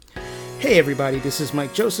Hey everybody, this is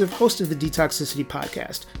Mike Joseph, host of the Detoxicity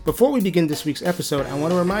Podcast. Before we begin this week's episode, I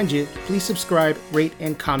want to remind you, please subscribe, rate,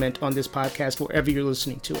 and comment on this podcast wherever you're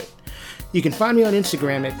listening to it. You can find me on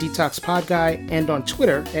Instagram at DetoxPodGuy and on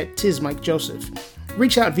Twitter at TizMikeJoseph.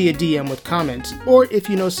 Reach out via DM with comments, or if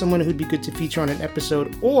you know someone who'd be good to feature on an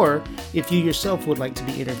episode, or if you yourself would like to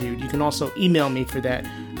be interviewed, you can also email me for that.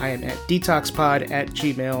 I am at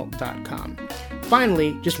detoxpod@gmail.com.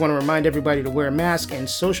 Finally, just want to remind everybody to wear a mask and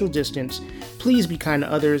social distance. Please be kind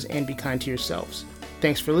to others and be kind to yourselves.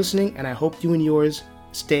 Thanks for listening, and I hope you and yours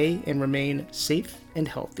stay and remain safe and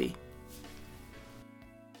healthy.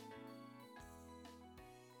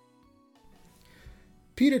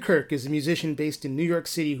 Peter Kirk is a musician based in New York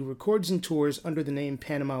City who records and tours under the name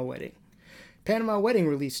Panama Wedding. Panama Wedding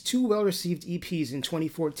released two well-received EPs in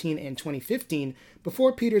 2014 and 2015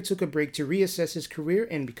 before Peter took a break to reassess his career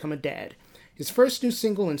and become a dad. His first new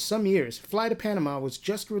single in some years, Fly to Panama, was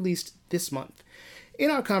just released this month.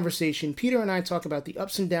 In our conversation, Peter and I talk about the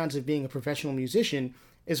ups and downs of being a professional musician,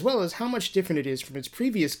 as well as how much different it is from his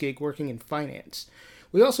previous gig working in finance.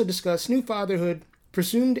 We also discuss new fatherhood,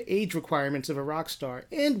 presumed age requirements of a rock star,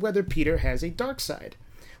 and whether Peter has a dark side.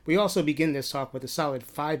 We also begin this talk with a solid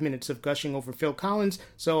 5 minutes of gushing over Phil Collins,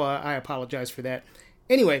 so I apologize for that.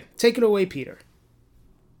 Anyway, take it away, Peter.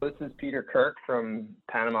 This is Peter Kirk from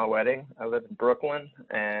Panama Wedding. I live in Brooklyn,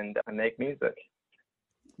 and I make music.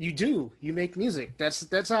 You do. You make music.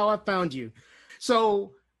 That's how I found you.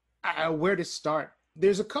 So, where to start?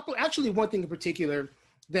 There's a couple, actually one thing in particular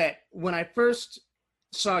that when I first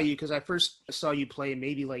saw you, because I first saw you play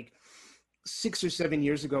maybe like 6 or 7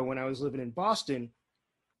 years ago when I was living in Boston,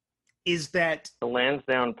 is that the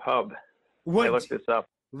Lansdowne Pub. What? I looked this up.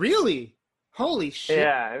 Really? Holy shit.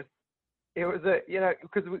 Yeah. It was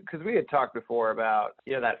because we had talked before about,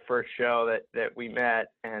 that first show that we met,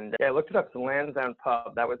 and I looked it up, the Lansdowne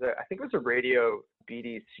Pub. That was I think it was a radio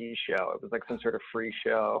BDC show. It was like some sort of free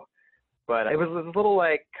show, but it was a little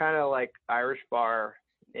kind of like Irish bar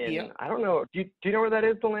in, yeah. I don't know. Do you know where that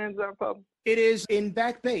is, the Lansdowne Pub? It is in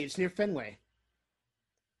Back Bay. It's near Fenway.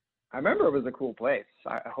 I remember it was a cool place.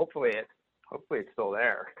 Hopefully it's still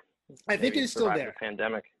there. I think it is still there. The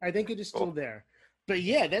pandemic. I think it is still there. But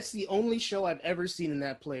yeah, that's the only show I've ever seen in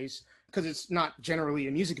that place, because it's not generally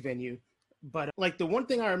a music venue. But like the one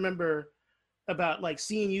thing I remember about like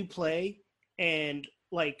seeing you play and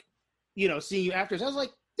like, seeing you afterwards, I was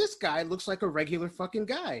like, this guy looks like a regular fucking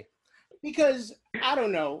guy. Because I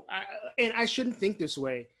don't know, and I shouldn't think this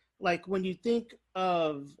way. Like when you think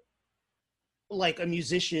of like a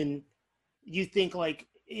musician, you think like,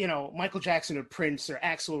 Michael Jackson or Prince or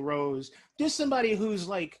Axl Rose. There's somebody who's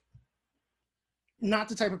like not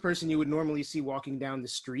the type of person you would normally see walking down the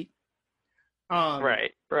street.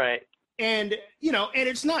 Right. And, and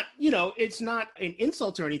it's not, it's not an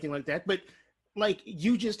insult or anything like that, but like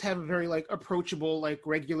you just have a very like approachable, like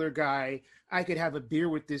regular guy. I could have a beer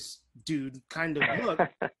with this dude kind of look.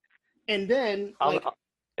 And then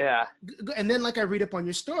yeah. And then like I read up on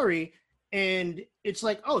your story and it's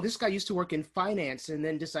like, oh, this guy used to work in finance and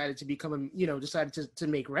then decided to become decided to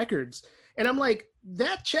make records. And I'm like,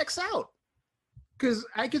 that checks out. Because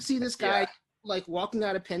I could see this guy like walking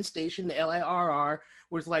out of Penn Station, the LIRR,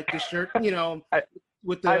 with like the shirt, with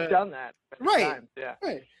the. I've done that. Right. Times, yeah.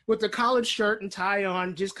 Right. With the collared shirt and tie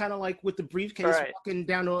on, just kind of like with the briefcase walking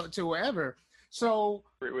down to wherever. So.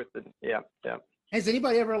 Yeah. Has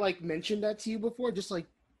anybody ever like mentioned that to you before? Just like.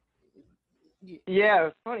 Yeah,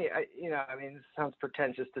 it's funny. This sounds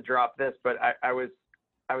pretentious to drop this, but I was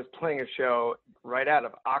playing a show right out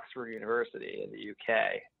of Oxford University in the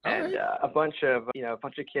UK, and a bunch of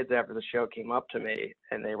kids after the show came up to me,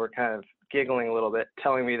 and they were kind of giggling a little bit,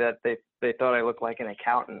 telling me that they thought I looked like an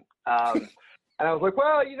accountant. And I was like,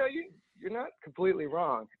 well, you're not completely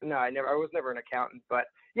wrong. No, I was never an accountant, but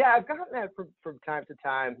yeah, I've gotten that from time to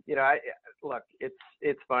time. Look,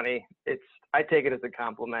 it's funny. I take it as a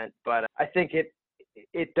compliment, but I think it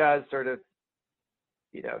does sort of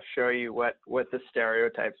show you what the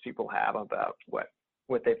stereotypes people have about what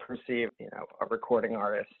they perceive, a recording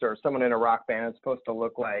artist or someone in a rock band is supposed to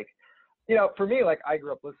look like. For me, like I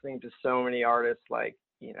grew up listening to so many artists, like,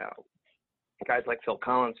 guys like Phil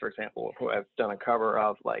Collins, for example, who I've done a cover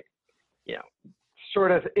of, like,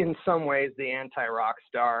 sort of in some ways the anti-rock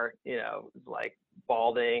star, like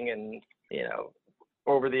balding and,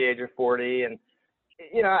 over the age of 40. And,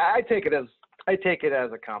 I take it as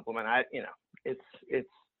a compliment.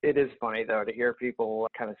 It is funny, though, to hear people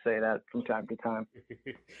kind of say that from time to time.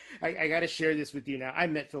 I got to share this with you now. I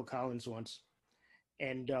met Phil Collins once.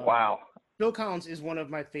 And wow. Phil Collins is one of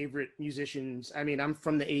my favorite musicians. I mean, I'm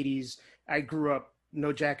from the 80s. I grew up,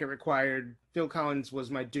 No Jacket Required. Phil Collins was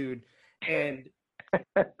my dude. And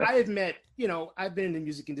I have met, I've been in the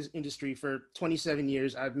music industry for 27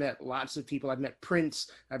 years. I've met lots of people. I've met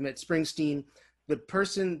Prince. I've met Springsteen. The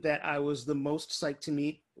person that I was the most psyched to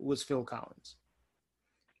meet was Phil Collins.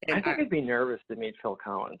 And I think I'd be nervous to meet Phil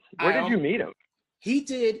Collins. Where did you meet him?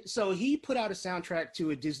 He put out a soundtrack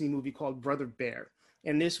to a Disney movie called Brother Bear.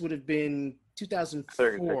 And this would have been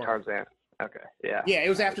 2004. Tarzan. Okay, yeah. Yeah, it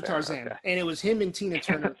was after Tarzan. Okay. And it was him and Tina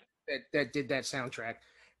Turner that did that soundtrack.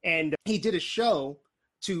 And he did a show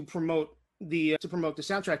to promote the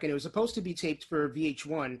soundtrack, and it was supposed to be taped for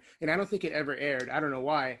VH1, and I don't think it ever aired. I don't know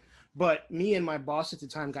why. But me and my boss at the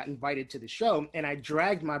time got invited to the show, and I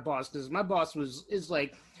dragged my boss because my boss is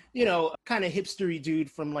like, kind of hipstery dude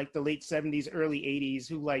from like the late 70s, early 80s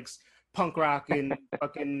who likes punk rock and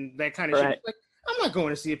fucking that kind of shit. Like, I'm not going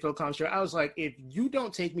to see a Phil Collins show. I was like, if you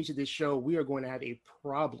don't take me to this show, we are going to have a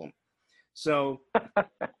problem. So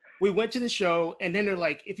we went to the show, and then they're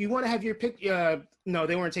like, if you want to have your pic, no,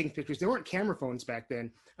 they weren't taking pictures. There weren't camera phones back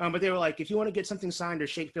then. But they were like, if you want to get something signed or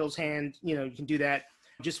shake Phil's hand, you can do that.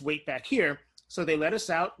 Just wait back here. So they let us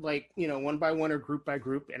out, like, one by one or group by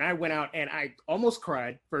group. And I went out and I almost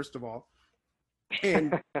cried, first of all.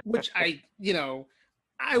 And which I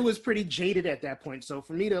was pretty jaded at that point. So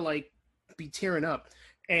for me to like be tearing up,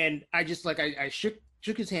 and I just like, I shook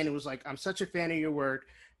his hand and was like, I'm such a fan of your work.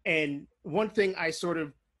 And one thing I sort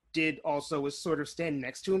of did also was sort of stand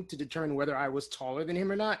next to him to determine whether I was taller than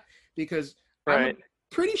him or not, because I'm a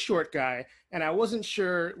pretty short guy and I wasn't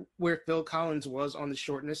sure where Phil Collins was on the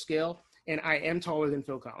shortness scale, and I am taller than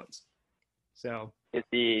Phil Collins. So is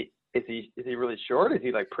he really short? Is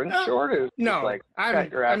he like Prince short? Or no, like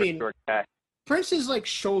short guy? Prince is like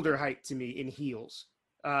shoulder height to me in heels.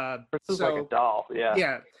 Prince is like a doll. Yeah.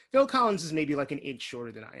 Yeah. Phil Collins is maybe like an inch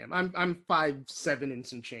shorter than I am. I'm 5'7" and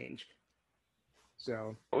some change.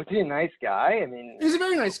 So was he a nice guy? I mean, he was a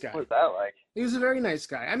very nice guy. What was that like? He was a very nice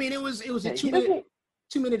guy. I mean, it was a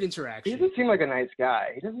 2-minute interaction. He doesn't seem like a nice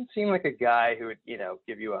guy. He doesn't seem like a guy who would,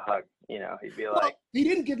 give you a hug. He'd be like. He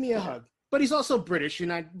didn't give me a hug, but he's also British,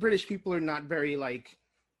 and British people are not very like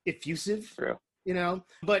effusive. True.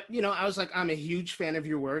 But I was like, I'm a huge fan of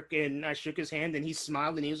your work, and I shook his hand, and he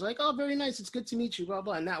smiled, and he was like, oh, very nice. It's good to meet you, blah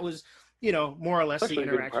blah. And that was, more or less the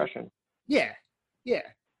interaction. Good impression. Yeah.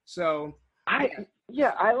 So.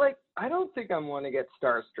 I don't think I'm one to get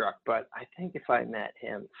starstruck, but I think if I met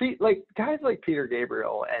him, see, like guys like Peter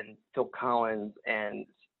Gabriel and Phil Collins and,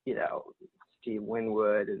 Steve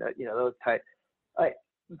Winwood and, those types,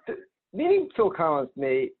 meeting Phil Collins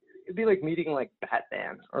it'd be like meeting like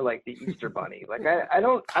Batman or like the Easter Bunny. Like, I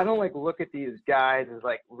don't like look at these guys as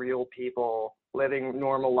like real people living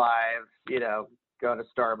normal lives, going to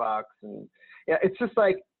Starbucks. And yeah, it's just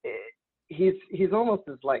like, he's almost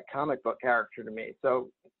this like comic book character to me. So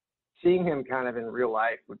seeing him kind of in real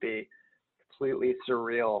life would be completely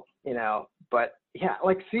surreal, but yeah,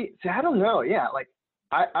 like, see, I don't know. Yeah. Like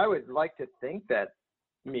I would like to think that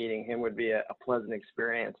meeting him would be a pleasant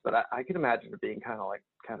experience, but I could imagine it being kind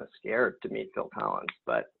of scared to meet Phil Collins,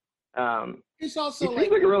 but it's also seems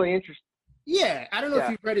like a really interesting. Yeah. I don't know if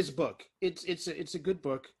you've read his book. It's a good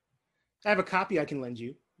book. I have a copy I can lend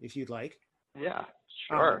you if you'd like. Yeah,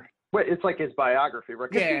 sure. Wait, it's like his biography,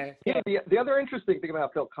 right? Yeah. The other interesting thing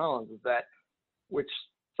about Phil Collins is that, which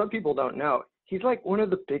some people don't know, he's like one of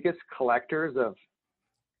the biggest collectors of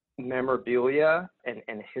memorabilia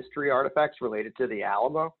and history artifacts related to the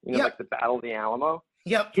Alamo. Like the Battle of the Alamo.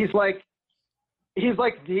 Yep. He's like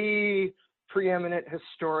the preeminent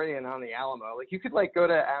historian on the Alamo. Like, you could like go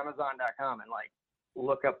to Amazon.com and like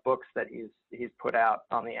look up books that he's put out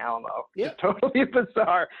on the Alamo. Yeah. It's totally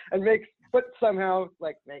bizarre and but somehow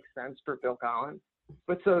like makes sense for Phil Collins.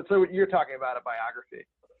 But so you're talking about a biography.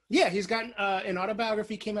 Yeah, he's got an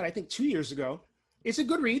autobiography, came out I think 2 years ago. It's a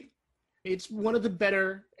good read. It's one of the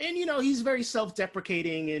better, and he's very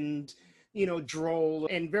self-deprecating and droll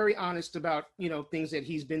and very honest about things that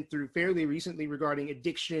he's been through fairly recently regarding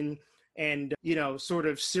addiction and sort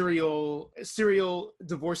of serial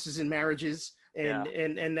divorces and marriages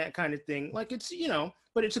and that kind of thing. Like, it's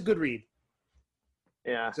but it's a good read.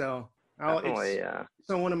 Yeah. So definitely, it's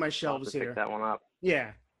on one of my shelves here. Pick that one up.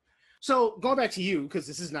 Yeah. So going back to you, because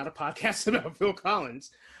this is not a podcast about Phil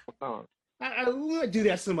Collins. Oh. I'll do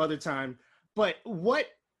that some other time. But what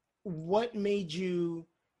made you?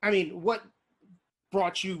 I mean, what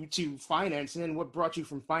brought you to finance, and then what brought you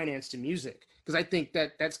from finance to music? Because I think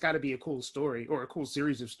that's got to be a cool story or a cool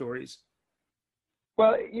series of stories.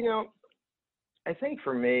 Well, I think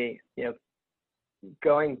for me,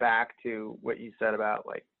 going back to what you said about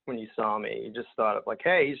like when you saw me, you just thought of like,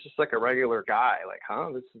 hey, he's just like a regular guy. Like, huh?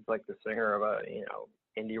 This is like the singer of a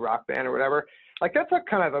indie rock band or whatever. Like that's what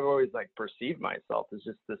kind of I've always like perceived myself as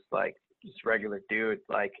just this like just regular dude.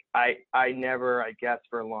 Like I never, I guess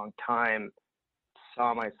for a long time,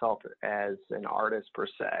 saw myself as an artist per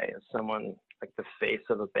se, as someone like the face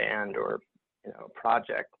of a band or, you know,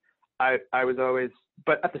 project. I was always,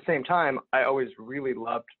 but at the same time, I always really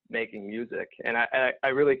loved making music, and I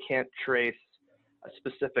really can't trace a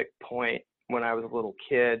specific point when I was a little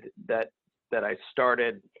kid that I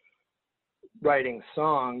started writing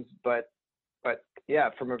songs, but yeah,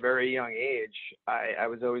 from a very young age, I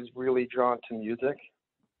was always really drawn to music,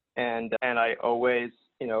 and I always,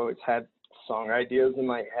 you know, always had song ideas in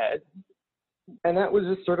my head, and that was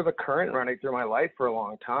just sort of a current running through my life for a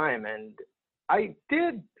long time. And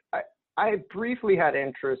I briefly had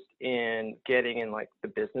interest in getting in like the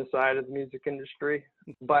business side of the music industry,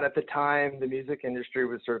 but at the time the music industry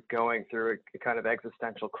was sort of going through a kind of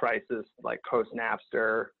existential crisis, like post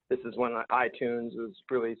Napster. This is when iTunes was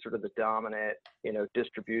really sort of the dominant, you know,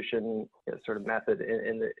 distribution, you know, sort of method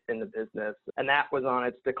in the business, and that was on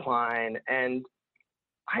its decline. And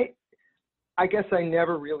I guess I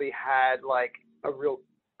never really had like a real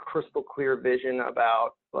crystal clear vision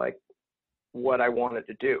about like what I wanted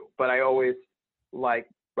to do, but I always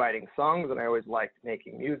liked writing songs and I always liked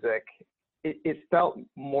making music. It felt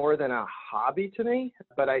more than a hobby to me,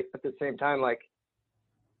 but at the same time, like,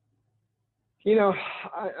 you know,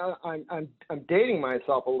 I'm dating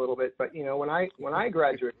myself a little bit, but you know, when I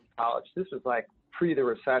graduated from college, this was like pre the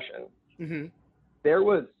recession. Mm-hmm. There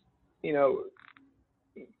was, you know,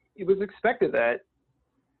 it was expected that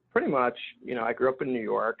pretty much, you know, I grew up in New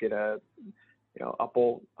York in a, you know,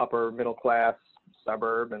 upper middle class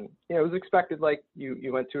suburb, and you know, it was expected like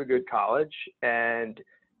you went to a good college and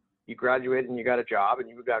you graduated and you got a job and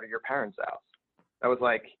you moved out of your parents' house. That was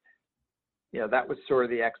like, you know, that was sort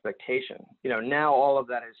of the expectation. You know, now all of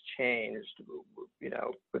that has changed, you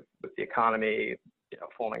know, with the economy, you know,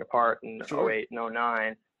 falling apart in Sure. 08 and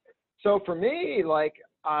 09. So for me, like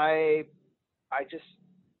I just,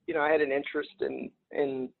 you know, I had an interest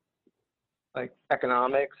in like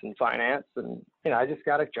economics and finance, and you know, I just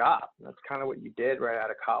got a job. That's kind of what you did right out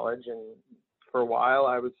of college. And for a while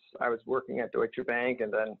I was working at Deutsche Bank,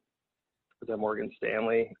 and then was at Morgan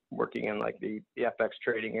Stanley working in like the FX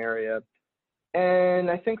trading area. And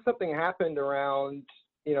I think something happened around,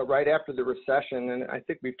 you know, right after the recession, and I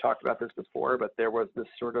think we've talked about this before, but there was this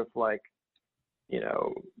sort of like, you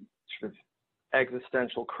know, sort of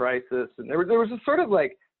existential crisis, and there was a sort of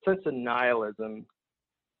like sense of nihilism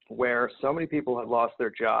where so many people had lost their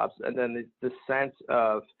jobs, and then the sense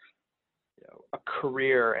of, you know, a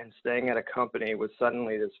career and staying at a company was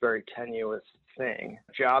suddenly this very tenuous thing.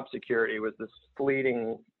 Job security was this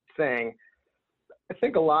fleeting thing. I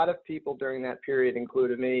think a lot of people during that period,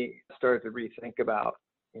 including me, started to rethink about,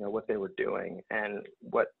 you know, what they were doing and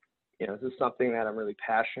what, you know, is this something that I'm really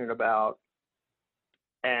passionate about?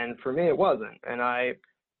 And for me, it wasn't. And I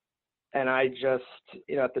just,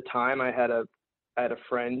 you know, at the time I had a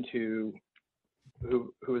friend who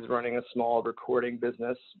was running a small recording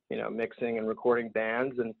business, you know, mixing and recording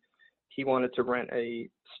bands, and he wanted to rent a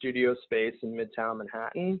studio space in Midtown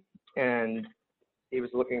Manhattan, and he was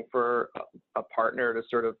looking for a partner to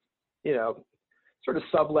sort of, you know, sort of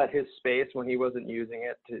sublet his space when he wasn't using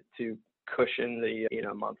it to cushion the, you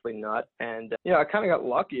know, monthly nut. And you know, I kind of got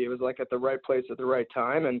lucky. It was like at the right place at the right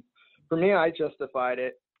time, and for me, I justified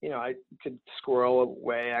it. You know, I could squirrel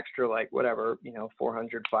away extra, like whatever, you know,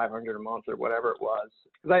 400, 500 a month or whatever it was.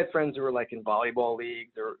 Because I had friends who were like in volleyball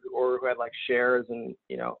leagues or who had like shares in,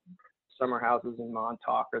 you know, summer houses in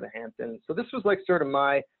Montauk or the Hamptons. So this was like sort of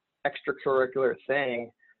my extracurricular thing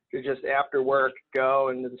to just after work go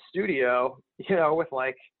into the studio, you know, with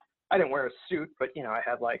like, I didn't wear a suit, but, you know, I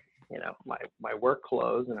had like, you know, my work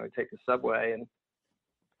clothes, and I would take the subway and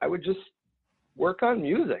I would just work on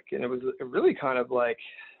music. And it was really kind of like,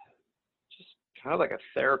 kind of like a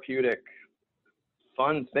therapeutic,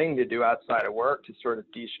 fun thing to do outside of work to sort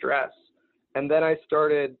of de-stress. And then I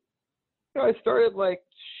started like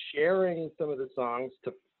sharing some of the songs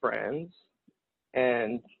to friends,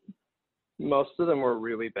 and most of them were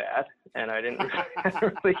really bad, and I didn't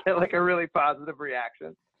really get like a really positive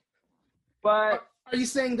reaction. But are you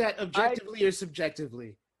saying that objectively or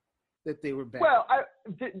subjectively that they were bad? Well,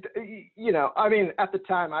 you know, I mean, at the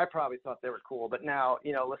time I probably thought they were cool, but now,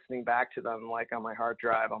 you know, listening back to them, like on my hard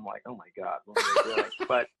drive, I'm like, oh my God, what are they doing?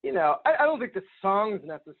 But, you know, I don't think the songs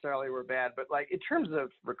necessarily were bad, but like in terms of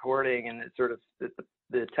recording and sort of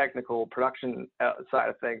the technical production side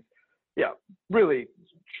of things, yeah, really,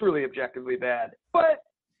 truly objectively bad. But,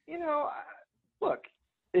 you know, look,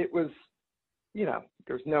 it was, you know,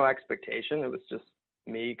 there was no expectation. It was just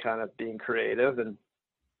me kind of being creative, and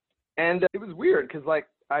And it was weird because like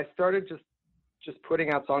I started just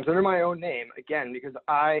putting out songs under my own name again, because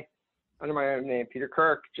under my own name, Peter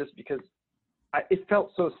Kirk, just because it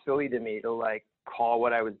felt so silly to me to like call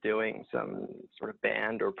what I was doing some sort of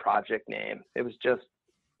band or project name. It was just,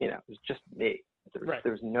 it was just me.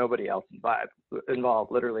 There was nobody else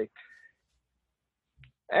involved, literally.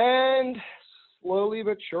 And slowly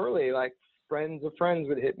but surely, like friends of friends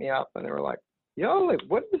would hit me up and they were like, yo, like,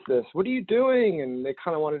 what is this? What are you doing? And they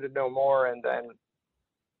kind of wanted to know more. And then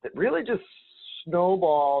it really just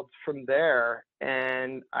snowballed from there.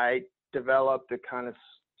 And I developed a kind of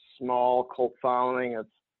small cult following of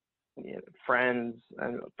friends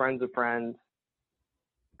and friends of friends,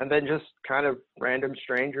 and then just kind of random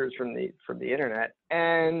strangers from the internet.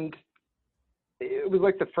 And it was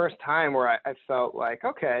like the first time where I felt like,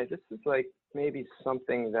 okay, this is like maybe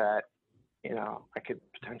something that, I could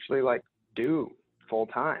potentially like do full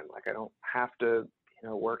time. Like I don't have to,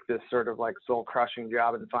 work this sort of like soul crushing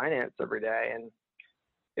job in finance every day. And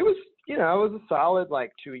it was, it was a solid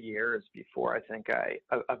like 2 years before I think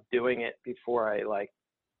of doing it before I like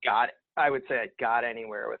got it. I would say I got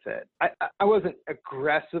anywhere with it. I wasn't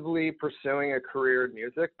aggressively pursuing a career in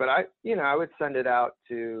music, but I would send it out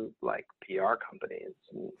to like PR companies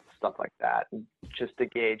and stuff like that, and just to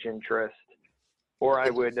gauge interest. Or I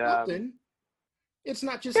would. It's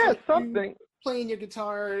not just like something. Playing your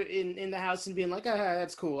guitar in the house and being like,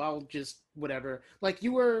 that's cool, I'll just whatever. Like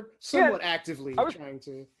you were somewhat actively trying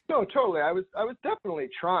to. No, totally. I was definitely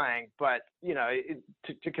trying, but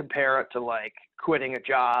to compare it to like quitting a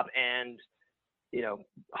job and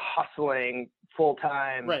hustling full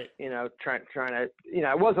time, right? Trying to,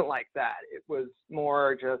 it wasn't like that. It was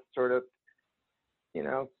more just sort of,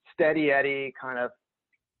 steady Eddie, kind of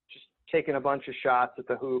just taking a bunch of shots at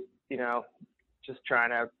the hoop, just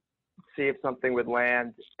trying to see if something would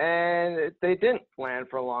land, and they didn't land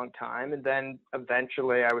for a long time. And then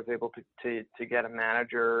eventually I was able to get a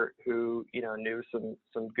manager who, knew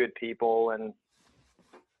some good people, and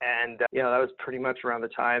that was pretty much around the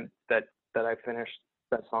time that I finished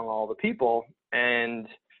that song, All the People. And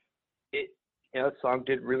it, the song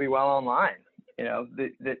did really well online.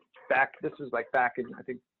 This was like back in, I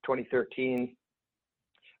think, 2013.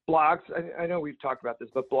 Blogs, I know we've talked about this,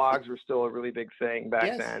 but blogs were still a really big thing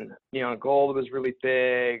back then. Gold was really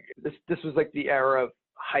big. This was like the era of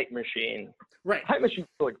Hype Machine. Right. Hype Machine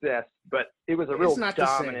still exists, but it was a real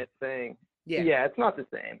dominant thing. Yeah, it's not the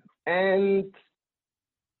same. And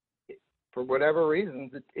for whatever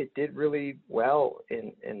reasons, it did really well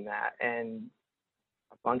in that. And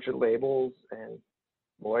a bunch of labels and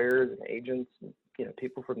lawyers and agents, and,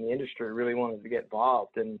 people from the industry really wanted to get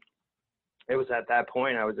involved. And it was at that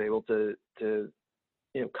point I was able to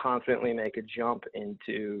confidently make a jump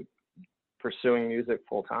into pursuing music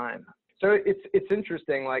full time. So it's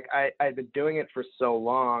interesting. Like I'd been doing it for so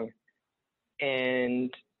long,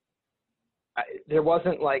 and there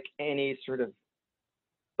wasn't like any sort of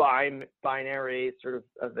binary sort of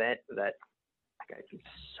event that I just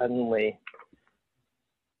suddenly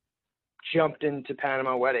jumped into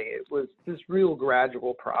Panama Wedding. It was this real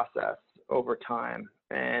gradual process over time.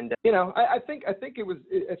 And I think it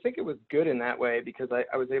was good in that way, because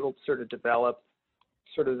I was able to sort of develop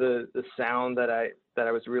sort of the sound that I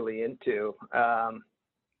was really into. I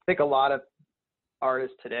think a lot of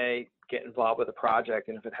artists today get involved with a project,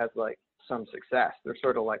 and if it has like some success, they're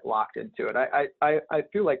sort of like locked into it. I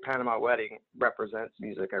feel like Panama Wedding represents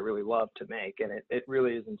music I really love to make, and it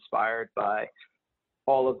really is inspired by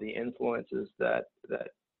all of the influences that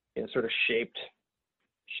sort of shaped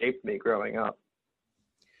me growing up.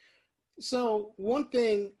 So one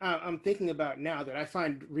thing I'm thinking about now that I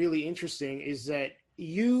find really interesting is that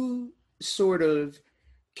you sort of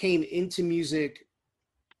came into music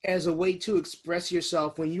as a way to express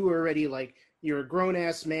yourself when you were already like, you're a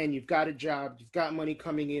grown-ass man, you've got a job, you've got money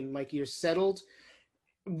coming in, like you're settled.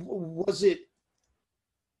 Was it,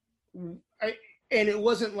 and it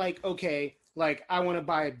wasn't like, okay, like I want to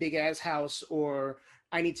buy a big ass house, or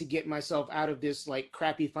I need to get myself out of this like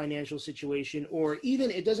crappy financial situation, or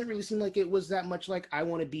even it doesn't really seem like it was that much like I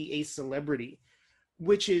want to be a celebrity,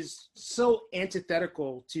 which is so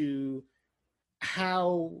antithetical to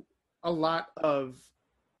how a lot of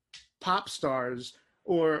pop stars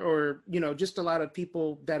or just a lot of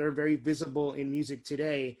people that are very visible in music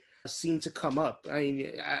today seem to come up. I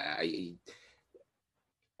mean,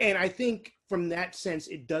 and I think from that sense,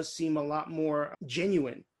 it does seem a lot more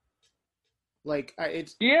genuine. Like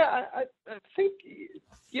it's. Yeah, I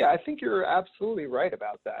think you're absolutely right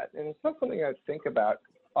about that, and it's not something I think about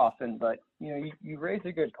often. But you raise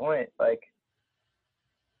a good point. Like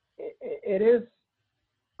it is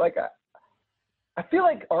like I feel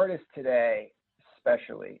like artists today,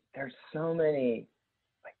 especially, there's so many,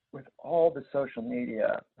 like with all the social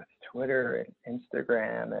media, with Twitter and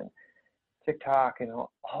Instagram and TikTok and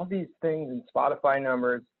all these things and Spotify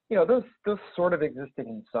numbers. Those sort of existed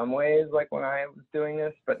in some ways, like when I was doing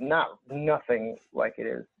this, but nothing like it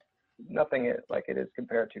is, like it is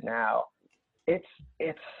compared to now. It's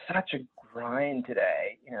such a grind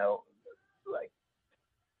today, like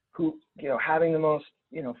having the most,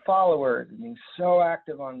 followers and being so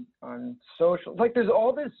active on social. Like there's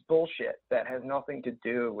all this bullshit that has nothing to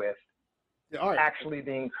do with the art, actually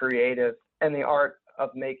being creative and the art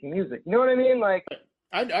of making music. You know what I mean? Like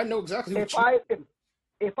I know exactly what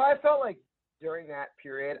if I felt like during that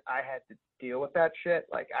period I had to deal with that shit,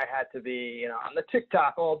 like I had to be, on the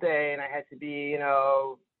TikTok all day and I had to be,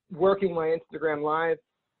 working my Instagram live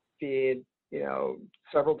feed,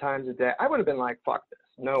 several times a day, I would have been like, fuck this.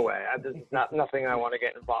 No way. This is nothing I want to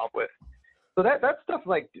get involved with. So that stuff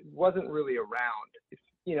like wasn't really around.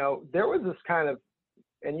 There was this kind of,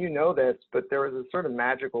 and this, but there was a sort of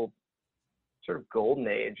magical sort of golden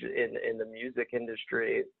age in the music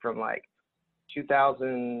industry from like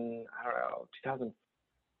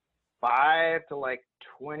 2005 to like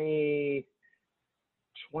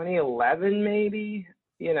 2011 maybe,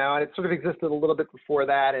 and it sort of existed a little bit before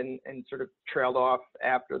that and sort of trailed off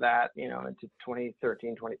after that, into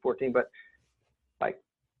 2013, 2014. But like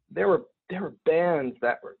there were bands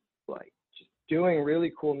that were like just doing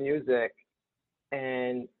really cool music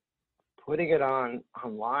and putting it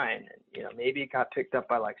online, and maybe it got picked up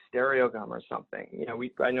by like Stereogum or something.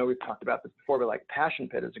 I know we've talked about this before, but like Passion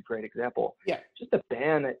Pit is a great example. Yeah, just a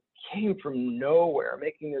band that came from nowhere,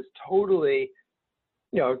 making this totally,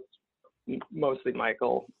 mostly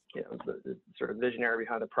Michael, the sort of visionary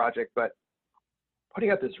behind the project, but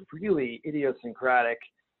putting out this really idiosyncratic,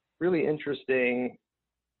 really interesting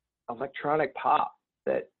electronic pop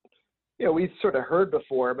that we've sort of heard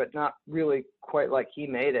before, but not really quite like he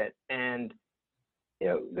made it. And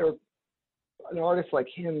an artist like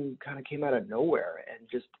him kind of came out of nowhere and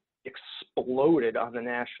just exploded on the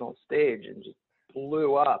national stage and just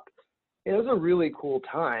blew up. It was a really cool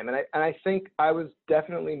time, and I think I was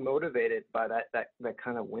definitely motivated by that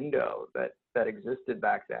kind of window that existed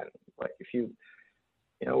back then. Like if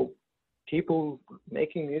people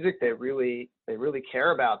making music they really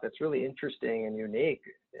care about, that's really interesting and unique,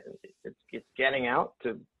 it's getting out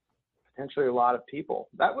to potentially a lot of people.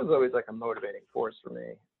 That was always like a motivating force for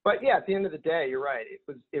me. But yeah, at the end of the day, you're right.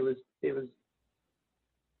 It was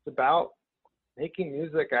about making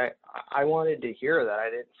music I wanted to hear that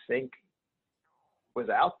I didn't think was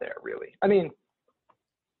out there really. I mean,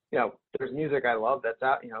 there's music I love that's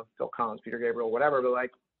out, Phil Collins, Peter Gabriel, whatever, but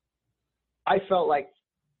like I felt like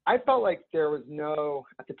there was no,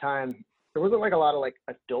 at the time, there wasn't like a lot of like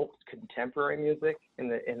adult contemporary music in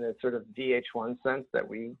the sort of VH1 sense that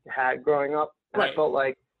we had growing up. And right. I felt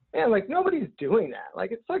like, man, like nobody's doing that.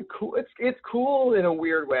 Like it's like cool. It's cool in a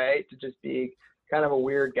weird way to just be kind of a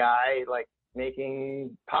weird guy, like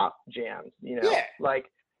making pop jams, Yeah. Like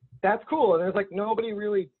that's cool. And there's like nobody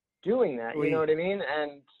really doing that. You know what I mean?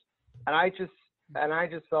 And I just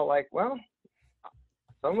felt like, well,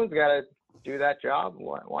 someone's got to do that job.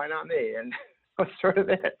 Why not me? And that's sort of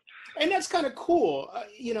it. And that's kind of cool.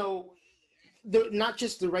 Not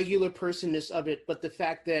just the regular personness of it, but the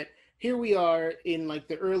fact that here we are in like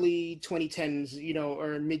the early 2010s,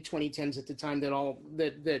 or mid 2010s at the time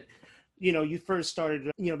that you first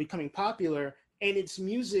started, becoming popular. And it's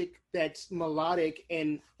music that's melodic.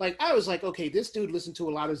 And like, I was like, okay, this dude listened to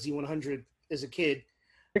a lot of Z100 as a kid.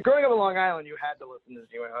 Growing up in Long Island, you had to listen to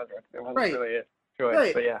Z100. It wasn't really a choice,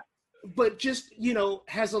 right. But yeah. But just,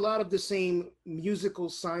 has a lot of the same musical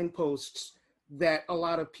signposts that a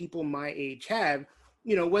lot of people my age have,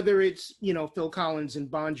 whether it's, Phil Collins and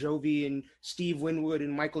Bon Jovi and Steve Winwood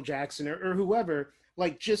and Michael Jackson or whoever,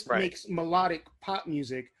 like just right. makes melodic pop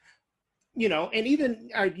music, and even,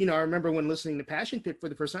 I remember when listening to Passion Pit for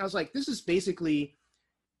the first time, I was like, this is basically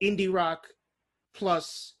indie rock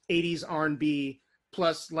plus 80s R&B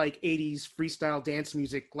plus like 80s freestyle dance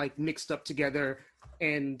music, like mixed up together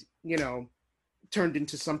and, turned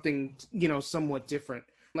into something, somewhat different.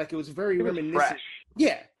 Like it was very reminiscent. Fresh.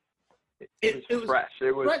 Yeah. It was fresh.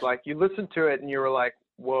 It was fresh. Like you listened to it and you were like,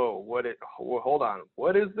 whoa, hold on.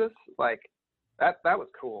 What is this? Like that was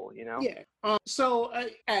cool, Yeah. So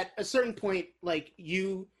at a certain point, like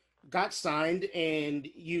you got signed and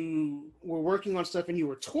you were working on stuff and you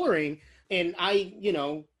were touring, and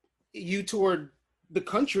you toured the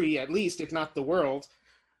country at least, if not the world.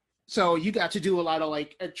 So you got to do a lot of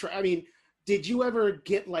like, did you ever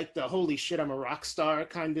get like the holy shit, I'm a rock star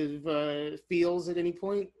kind of feels at any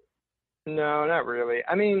point? No, not really.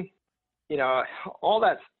 I mean, all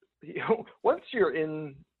that's once you're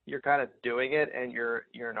kind of doing it and you're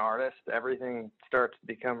an artist, everything starts to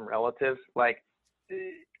become relative. Like,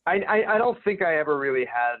 I don't think I ever really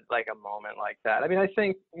had like a moment like that. I mean, I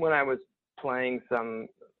think when I was playing some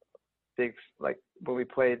big, like when we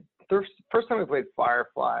played first time we played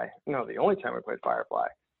Firefly, no, the only time we played Firefly,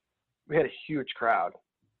 we had a huge crowd.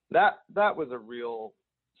 That was a real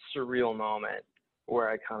surreal moment where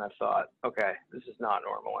I kind of thought, okay, this is not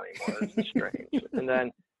normal anymore. This is strange. And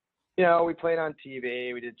then, we played on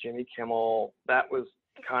TV. We did Jimmy Kimmel. That was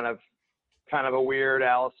kind of a weird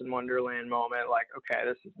Alice in Wonderland moment. Like, okay,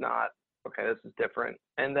 this is different.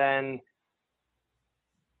 And then,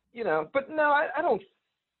 but no, I don't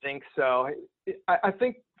think so. I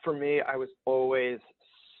think for me, I was always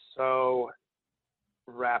so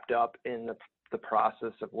wrapped up in the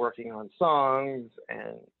process of working on songs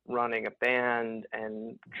and running a band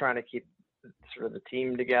and trying to keep sort of the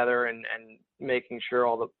team together and making sure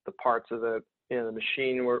all the parts of the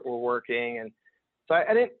machine were working. And so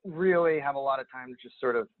I didn't really have a lot of time to just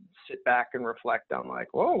sort of sit back and reflect on like,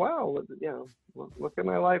 oh, wow, look at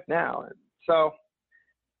my life now. And so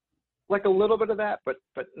like a little bit of that, but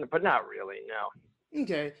not really, no.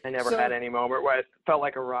 Okay. I never had any moment where I felt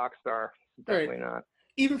like a rock star. Definitely not.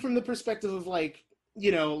 Even from the perspective of like,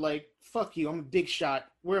 like, fuck you, I'm a big shot.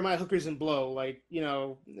 Where are my hookers and blow? Like,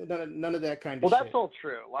 none of that kind of shit. Well, that's all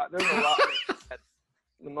true. There's a lot.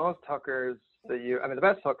 The most hookers the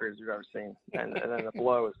best hookers you've ever seen. And then the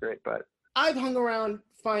blow is great, but. I've hung around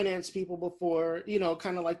finance people before,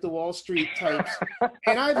 kind of like the Wall Street types.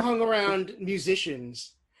 And I've hung around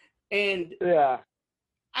musicians. And yeah,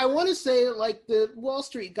 I want to say like the Wall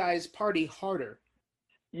Street guys party harder.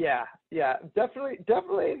 Yeah, definitely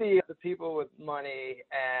the people with money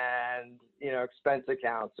and expense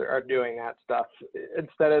accounts are doing that stuff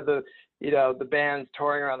instead of the bands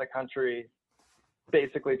touring around the country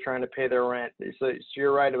basically trying to pay their rent. So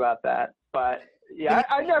you're right about that. But yeah,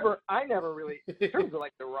 I never really, in terms of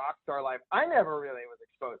like the rock star life, I never really was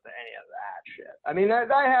exposed to any of that shit. I mean,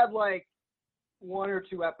 I had like one or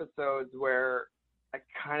two episodes where I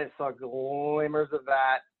kind of saw glimmers of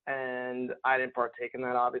that. And I didn't partake in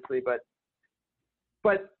that, obviously, but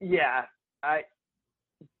yeah, I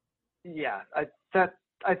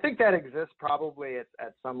think that exists probably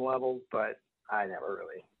at some levels, but I never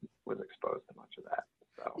really was exposed to much of that.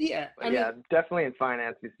 So yeah, I mean, definitely in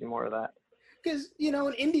finance you see more of that. Because an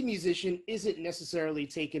indie musician isn't necessarily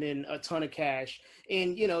taking in a ton of cash,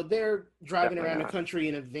 and they're driving around the country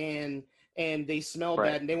in a van, and they smell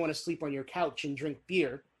bad, and they want to sleep on your couch and drink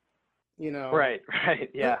beer. Right,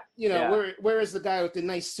 yeah. Whereas the guy with the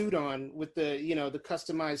nice suit on, with the the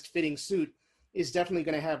customized fitting suit, is definitely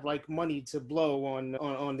going to have like money to blow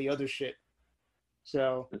on the other shit.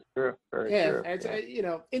 So it's true. Very true. It's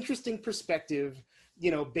interesting perspective.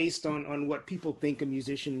 Based on what people think a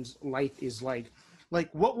musician's life is like.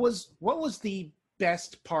 Like, what was the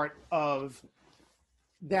best part of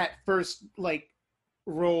that first like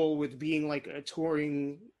role with being like a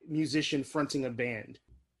touring musician fronting a band?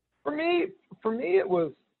 For me,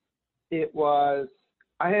 it was.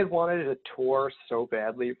 I had wanted to tour so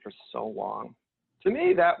badly for so long. To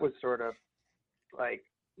me, that was sort of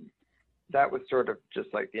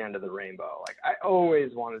just like the end of the rainbow. Like I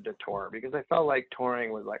always wanted to tour because I felt like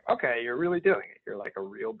touring was like, okay, you're really doing it. You're like a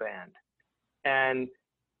real band. And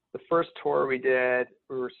the first tour we did,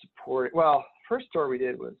 we were supporting. Well, first tour we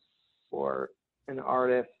did was for an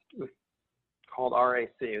artist called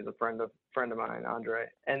RAC. He was a friend of mine, Andre,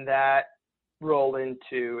 and that rolled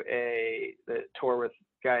into the tour with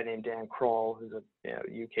a guy named Dan Kroll, who's a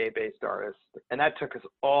UK-based artist, and that took us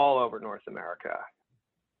all over North America.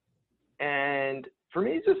 And for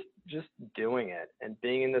me, just doing it and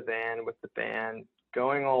being in the van with the band,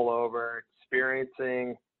 going all over,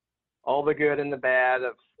 experiencing all the good and the bad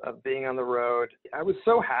of being on the road, I was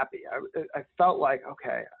so happy. I felt like,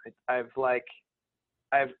 okay,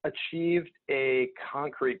 I've achieved a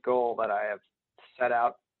concrete goal that I have set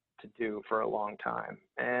out to do for a long time.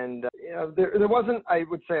 And, there wasn't, I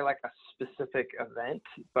would say, like a specific event,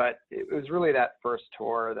 but it was really that first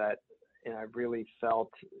tour that I really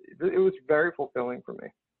felt it was very fulfilling for me.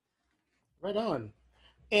 Right on.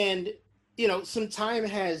 And, some time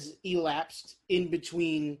has elapsed in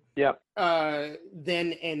between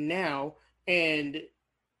then and now. And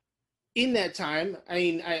in that time, I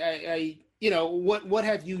mean, I what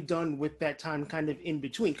have you done with that time kind of in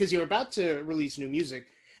between? Because you're about to release new music,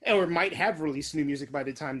 or might have released new music by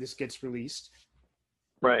the time this gets released.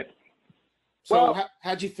 Right. So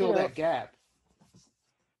how'd you fill that gap?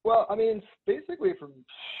 Well, I mean, basically from,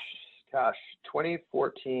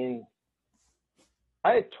 2014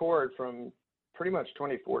 I had toured from pretty much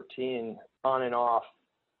 2014 on and off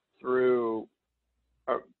through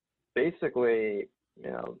basically,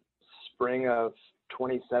 spring of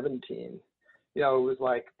 2017. It was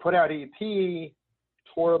like put out EP,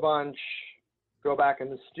 tour a bunch, go back in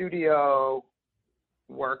the studio,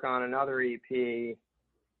 work on another EP,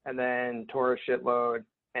 and then tour a shitload.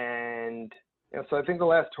 And so I think the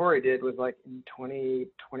last tour I did was like in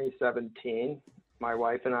 2017. My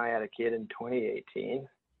wife and I had a kid in 2018.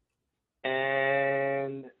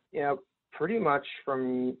 And, pretty much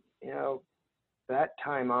from, that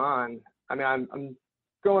time on, I mean, I'm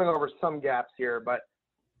going over some gaps here, but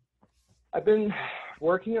I've been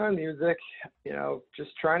working on music,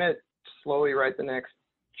 just trying to slowly write the next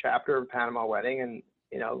chapter of Panama Wedding. And,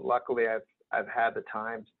 luckily I've had the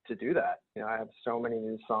time to do that. I have so many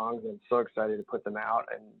new songs and I'm so excited to put them out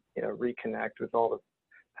and, reconnect with all the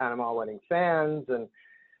Panama Wedding fans. And,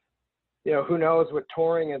 who knows what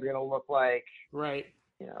touring is going to look like, right?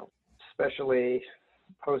 Especially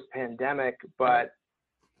post-pandemic. But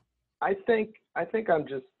I think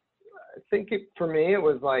for me, it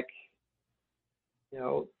was like,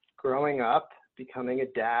 growing up, becoming a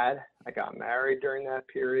dad. I got married during that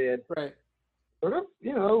period. Right. Sort of,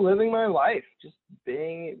 living my life, just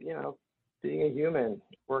being a human,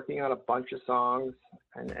 working on a bunch of songs.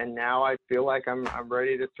 And now I feel like I'm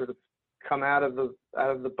ready to sort of come out of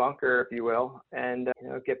the bunker, if you will, and,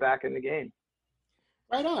 get back in the game.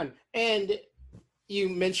 Right on. And you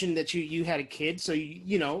mentioned that you had a kid, so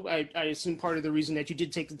I assume part of the reason that you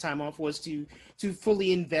did take the time off was to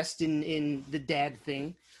fully invest in the dad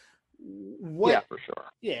thing. Yeah, for sure.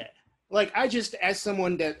 Yeah. Like, I just, as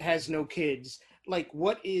someone that has no kids, like,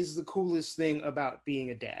 what is the coolest thing about being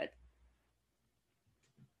a dad?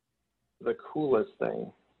 The coolest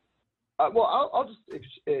thing. Well, I'll just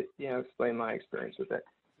explain my experience with it.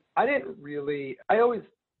 I always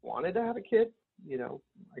wanted to have a kid.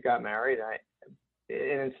 I got married.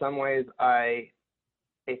 And in some ways, I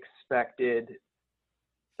expected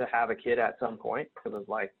to have a kid at some point. It was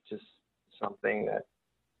like just something that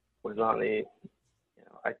was on the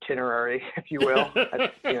itinerary, if you will.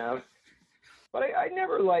 But I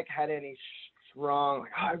never had any strong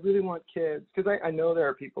I really want kids, because I know there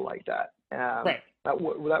are people like that. Right. That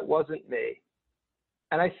wasn't me.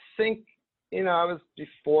 And I think I was,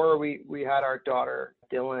 before we had our daughter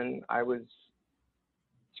Dylan, I was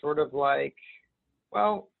sort of like,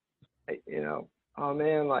 well, oh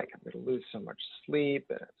man, like I'm gonna lose so much sleep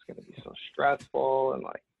and it's gonna be so stressful, and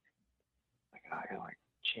like I gotta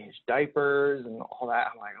change diapers and all that.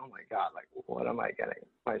 I'm like, oh my God, like what am I getting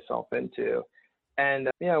myself into? And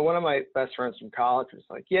one of my best friends from college was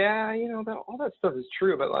like, yeah, all that stuff is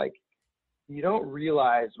true, but like you don't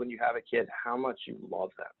realize when you have a kid how much you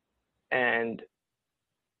love them. And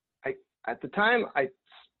at the time I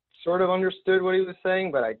sort of understood what he was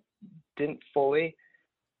saying, but I didn't fully.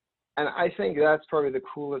 And I think that's probably the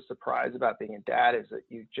coolest surprise about being a dad, is that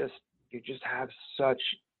you just have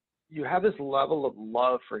you have this level of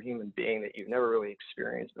love for a human being that you've never really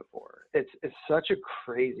experienced before. It's such a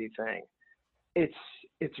crazy thing.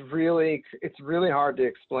 It's really hard to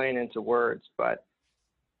explain into words, but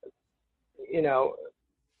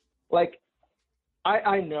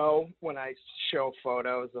I know when I show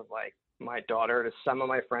photos of like my daughter to some of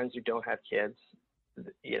my friends who don't have kids,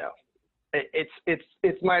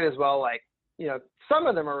 it's might as well, like, some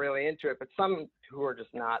of them are really into it, but some who are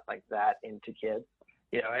just not like that into kids,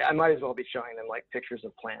 I might as well be showing them like pictures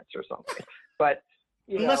of plants or something. But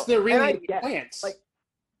unless they're really plants, like,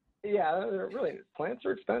 yeah, they're really, plants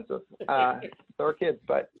are expensive. So are kids,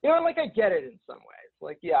 but like I get it in some ways.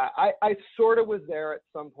 Like, yeah, I sort of was there at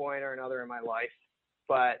some point or another in my life,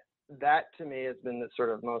 but that to me has been the sort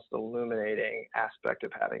of most illuminating aspect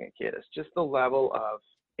of having a kid. It's just the level of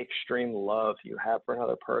extreme love you have for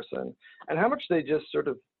another person, and how much they just sort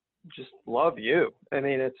of just love you. I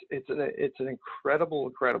mean, it's an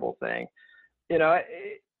incredible thing.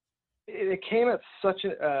 It came at such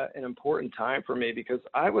an important time for me, because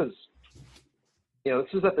I was,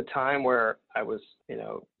 this was at the time where I was,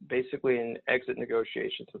 basically in exit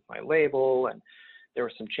negotiations with my label, and there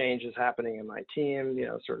were some changes happening in my team,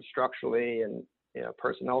 sort of structurally, and,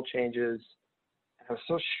 personnel changes. I was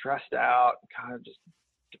so stressed out, kind of just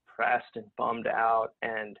depressed and bummed out.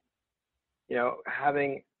 And,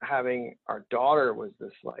 having our daughter was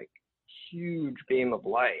this like huge beam of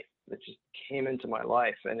light that just came into my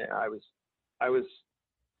life. And I was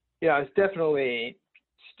definitely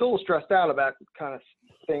still stressed out about kind of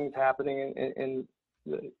things happening in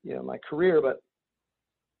the, my career, but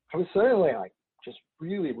I was suddenly like just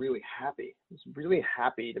really, really happy. I was really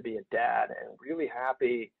happy to be a dad, and really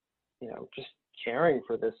happy, just caring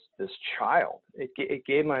for this child. It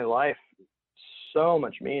gave my life so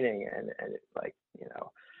much meaning, and it, like, you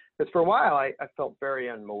know, because for a while I felt very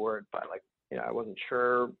unmoored by, like, you know, I wasn't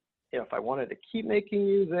sure, you know, if I wanted to keep making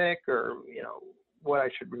music or, you know, what I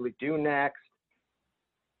should really do next.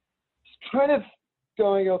 Just kind of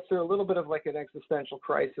going through a little bit of like an existential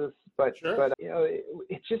crisis, but Sure. but you know,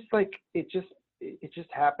 it just like it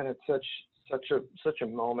just happened at such a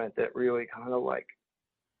moment that really kind of like,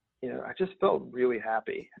 you know, I just felt really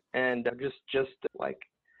happy, and just like,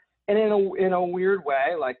 and in a weird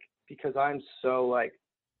way, like, because I'm so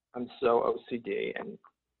OCD and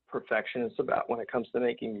perfectionist about when it comes to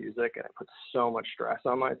making music, and I put so much stress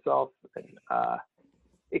on myself, and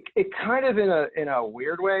it kind of in a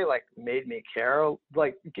weird way like made me care.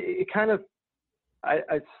 Like, it kind of,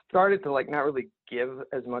 I started to like not really give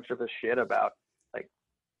as much of a shit about, like,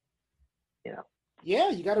 you know.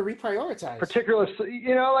 Yeah, you got to reprioritize. Particular,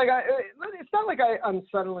 you know, like it's not like I'm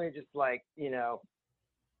suddenly just like, you know,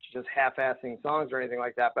 just half-assing songs or anything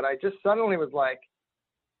like that, but I just suddenly was like,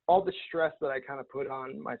 all the stress that I kind of put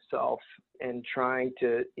on myself and trying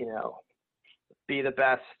to, you know, be the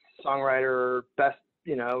best songwriter, best,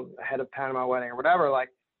 you know, head of Panama Wedding or whatever, like,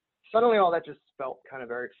 suddenly all that just felt kind of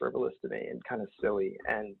very frivolous to me and kind of silly.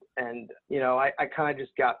 And you know, I kind of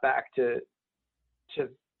just got back to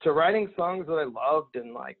writing songs that I loved,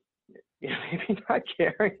 and like, you know, maybe not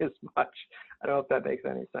caring as much. I don't know if that makes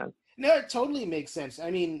any sense. No, it totally makes sense. I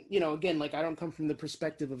mean, you know, again, like, I don't come from the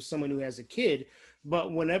perspective of someone who has a kid,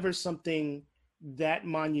 but whenever something that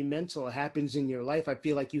monumental happens in your life, I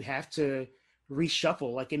feel like you have to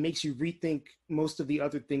reshuffle. Like, it makes you rethink most of the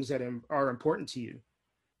other things that are important to you.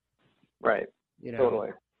 Right. You know, totally.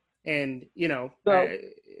 And, you know, So,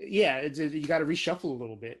 yeah, you got to reshuffle a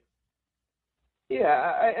little bit.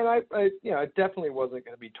 yeah, I you know, I definitely wasn't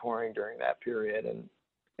going to be touring during that period, and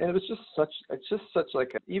it was just such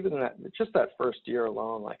like even that first year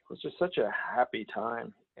alone, like, was just such a happy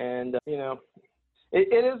time. And you know,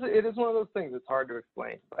 it is one of those things that's hard to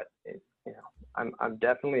explain, but you know, I'm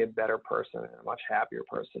definitely a better person and a much happier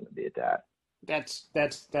person to be a dad. That's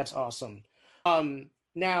awesome.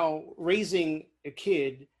 Now, raising a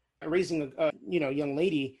kid, raising a, you know, young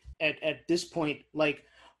lady at this point, like,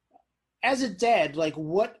 as a dad, like,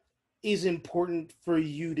 what is important for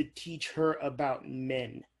you to teach her about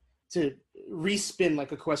men? To respin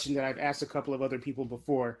like a question that I've asked a couple of other people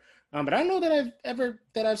before, but I don't know that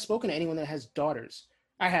I've spoken to anyone that has daughters.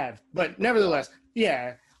 I have, but nevertheless,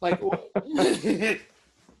 yeah, like, you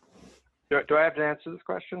Do I have to answer this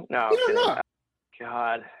question? No, I'm don't kidding. know.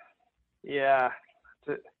 God, yeah,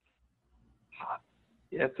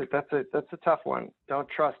 that's a tough one. Don't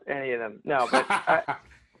trust any of them. No, but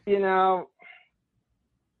you know,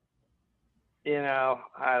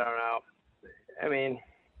 I don't know. I mean,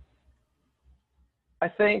 I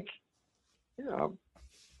think, you know,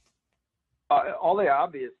 all the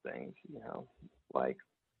obvious things, you know, like,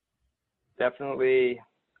 definitely.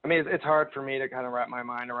 I mean, it's hard for me to kind of wrap my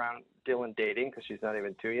mind around Dylan dating because she's not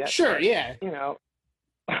even 2 yet. Sure, but, yeah. you know,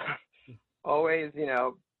 always,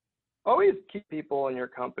 always keep people in your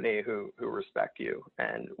company who respect you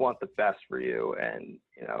and want the best for you, and,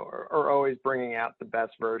 you know, are always bringing out the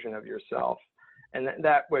best version of yourself. And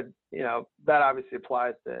that would, you know, that obviously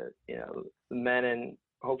applies to, you know,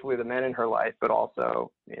 hopefully the men in her life, but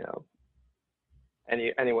also, you know,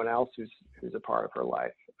 anyone else who's a part of her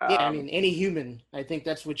life. Yeah, I mean, any human. I think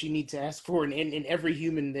that's what you need to ask for in every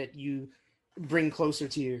human that you bring closer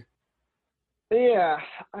to you. Yeah,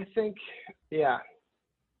 I think, yeah,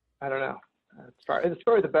 I don't know. It's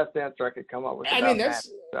probably the best answer I could come up with. I mean, that's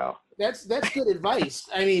good advice.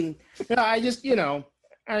 I mean, I just, you know,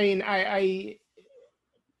 I mean, I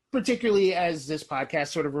particularly as this podcast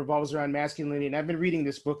sort of revolves around masculinity, and I've been reading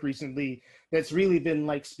this book recently that's really been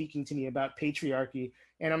like speaking to me about patriarchy,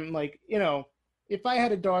 and I'm like, you know, if I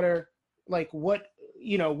had a daughter, like, what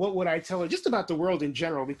would I tell her just about the world in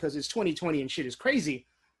general, because it's 2020 and shit is crazy,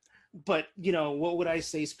 but, you know, what would I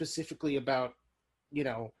say specifically about, you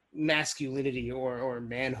know, masculinity or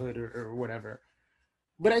manhood or whatever.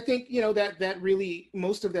 But I think, you know, that really,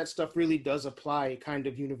 most of that stuff really does apply kind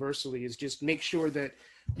of universally, is just make sure that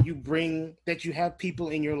you have people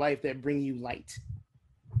in your life that bring you light.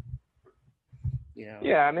 You know?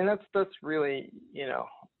 Yeah, I mean, that's really, you know,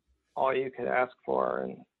 all you could ask for.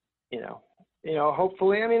 And, you know,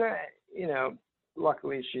 hopefully, I mean, you know,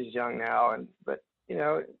 luckily she's young now, but you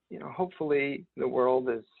know, hopefully the world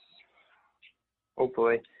is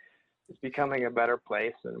becoming a better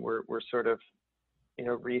place, and we're sort of, you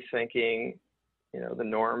know, rethinking, you know, the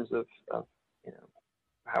norms of you know,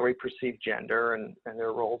 how we perceive gender and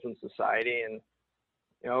their roles in society. And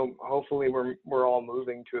hopefully we're all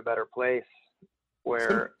moving to a better place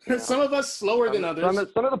where some of us slower than others.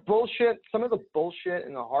 Some of the bullshit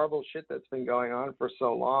and the horrible shit that's been going on for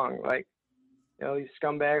so long, like, these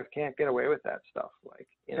scumbags can't get away with that stuff. Like,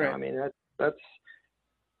 right. I mean, that's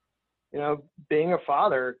being a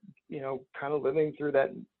father, kind of living through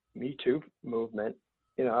that Me Too movement,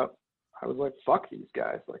 I was like, fuck these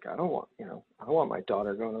guys. Like, I don't want my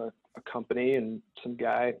daughter going to a company and some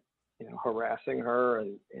guy, harassing her,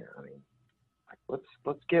 and I mean, like,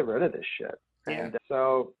 let's get rid of this shit. Yeah. And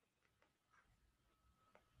so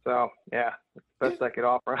yeah, best I could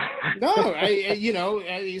offer. No,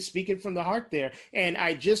 I speaking from the heart there, and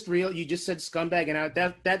I just you just said scumbag, and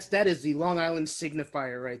that is the Long Island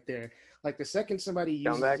signifier right there. Like, the second somebody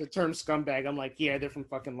uses the term scumbag, I'm like, yeah, they're from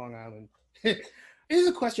fucking Long Island. Here's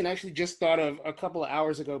a question I actually just thought of a couple of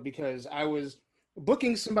hours ago, because I was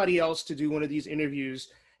booking somebody else to do one of these interviews,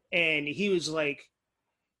 and he was like,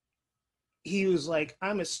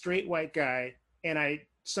 I'm a straight white guy, and I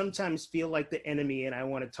sometimes feel like the enemy, and I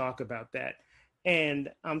want to talk about that. And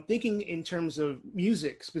I'm thinking in terms of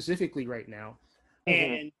music specifically right now.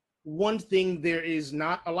 Mm-hmm. And one thing there is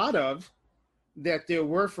not a lot of, that there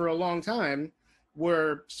were for a long time,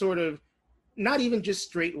 were sort of not even just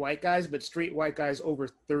straight white guys, but straight white guys over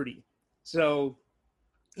 30. So,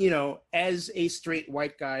 as a straight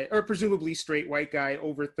white guy, or presumably straight white guy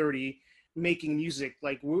over 30, making music,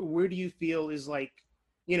 like, where do you feel is like,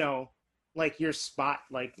 like your spot,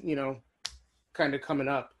 like, kind of coming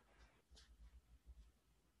up?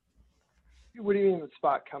 What do you mean the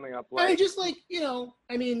spot coming up? Like, I mean, just like,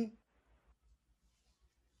 I mean,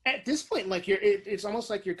 at this point, like, it's almost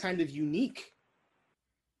like you're kind of unique.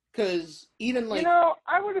 Because even like,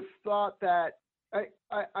 I would have thought that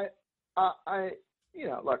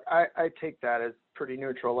look, I take that as pretty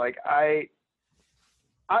neutral. Like, I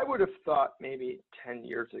would have thought maybe 10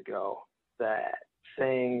 years ago that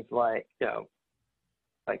things like,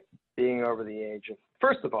 like being over the age of,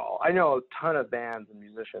 first of all, I know a ton of bands and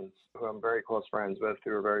musicians who I'm very close friends with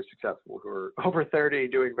who are very successful, who are over 30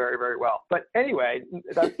 doing very, very well. But anyway,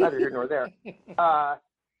 that's neither here nor there.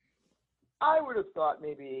 I would have thought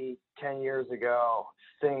maybe 10 years ago,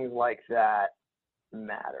 things like that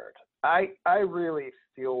mattered. I really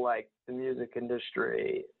feel like the music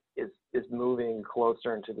industry is moving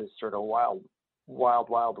closer into this sort of wild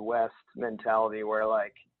west mentality where,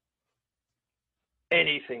 like,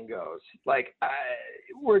 anything goes. Like,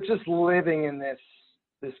 we're just living in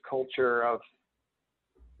this culture of,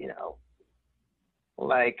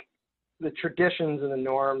 like, the traditions and the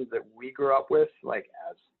norms that we grew up with, like,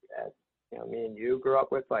 as me and you grew up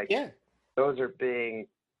with, like, yeah, those are being,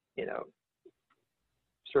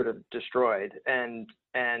 sort of destroyed. And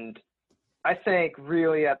I think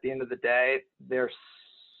really at the end of the day, there's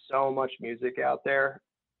so much music out there,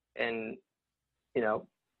 and,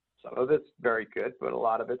 some of it's very good, but a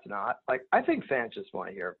lot of it's not. Like, I think fans just want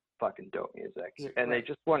to hear fucking dope music, and they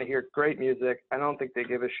just want to hear great music. I don't think they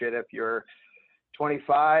give a shit if you're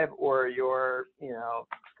 25 or you're,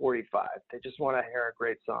 45. They just want to hear a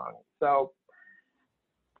great song. So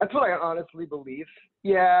that's what I honestly believe.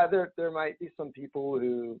 Yeah, there might be some people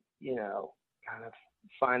who, kind of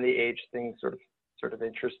find the age thing sort of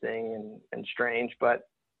interesting and strange, but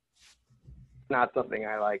not something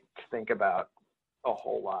I like to think about a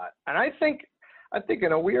whole lot. And I think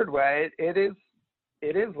in a weird way, it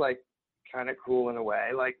is like kind of cool in a way,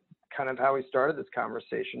 like kind of how we started this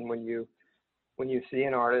conversation, when you see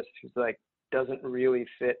an artist who's like doesn't really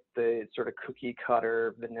fit the sort of cookie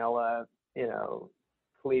cutter vanilla,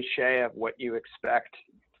 cliche of what you expect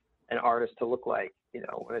an artist to look like,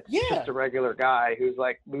 when it's just a regular guy who's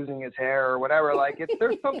like losing his hair or whatever. Like,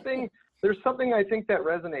 there's something I think that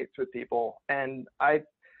resonates with people. And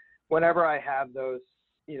whenever I have those,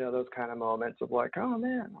 those kind of moments of like, oh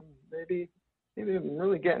man, maybe I'm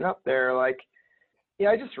really getting up there. Like,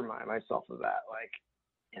 I just remind myself of that. Like,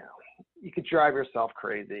 you could drive yourself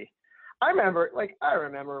crazy. I remember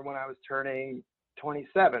when I was turning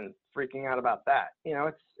 27, freaking out about that.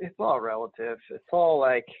 It's all relative. It's all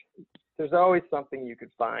like, there's always something you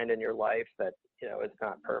could find in your life that, is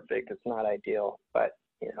not perfect. It's not ideal, but,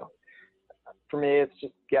 for me, it's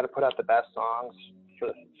just, you got to put out the best songs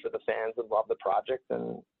for the fans that love the project,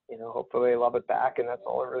 and, hopefully they love it back. And that's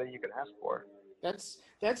all really you can ask for.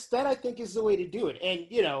 That I think is the way to do it. And,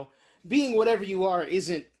 being whatever you are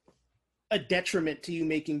isn't a detriment to you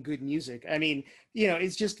making good music. I mean,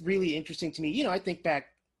 it's just really interesting to me. I think back,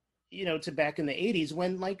 to back in the 80s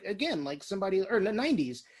when, like, again, like somebody, or the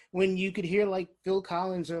 90s, when you could hear like Phil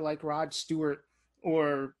Collins or like Rod Stewart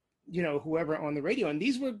or, whoever on the radio. And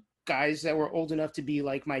these were guys that were old enough to be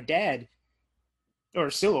like my dad. or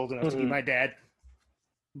still old enough to be Hmm. my dad.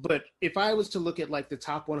 But if I was to look at like the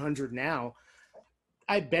top 100 now,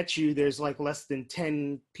 I bet you there's like less than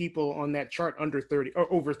 10 people on that chart under 30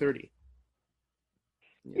 or over 30.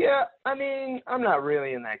 Yeah. Yeah, I mean, I'm not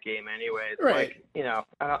really in that game anyways. Like, Right.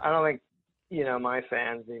 I don't think, my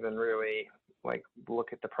fans even really like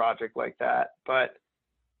look at the project like that. But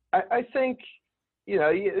I think,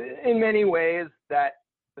 in many ways that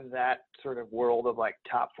sort of world of like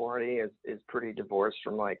top 40 is pretty divorced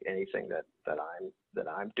from like anything that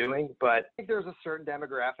I'm doing. But I think there's a certain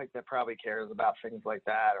demographic that probably cares about things like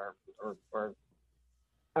that, or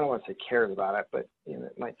I don't want to say cares about it, but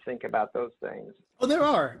might think about those things. Well, there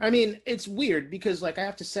are. I mean, it's weird because like I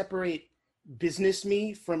have to separate business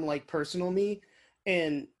me from like personal me,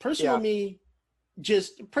 and Yeah. personal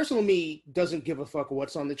me doesn't give a fuck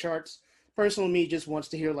what's on the charts. Personal me just wants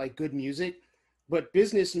to hear like good music, but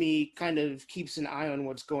business me kind of keeps an eye on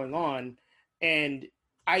what's going on, and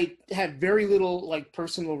I have very little like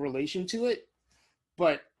personal relation to it.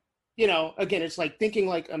 But again, it's like thinking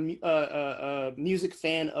like a music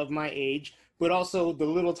fan of my age, but also the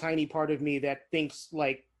little tiny part of me that thinks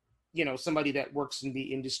like somebody that works in the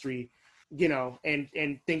industry,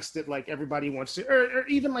 and thinks that like everybody wants to, or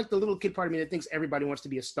even like the little kid part of me that thinks everybody wants to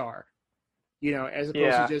be a star, as opposed to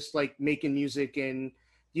Yeah. just like making music and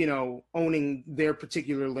owning their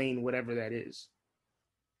particular lane, whatever that is.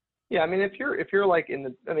 Yeah, I mean, if you're like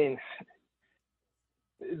I mean,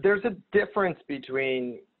 there's a difference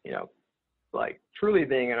between, like truly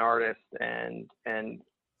being an artist and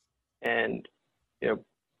you know,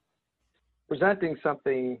 presenting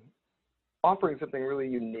something, offering something really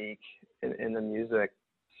unique in the music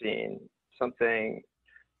scene, something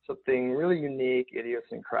really unique,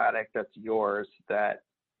 idiosyncratic that's yours,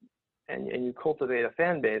 and you cultivate a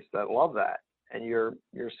fan base that love that, and you're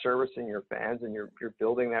servicing your fans, and you're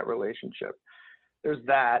building that relationship. There's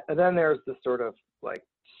that, and then there's the sort of like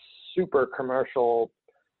super commercial,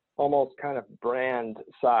 almost kind of brand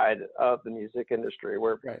side of the music industry,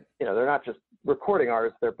 where Right. they're not just recording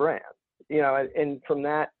artists, they're brands. And from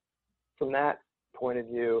that point of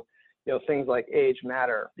view, things like age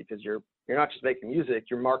matter, because you're not just making music,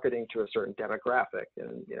 you're marketing to a certain demographic,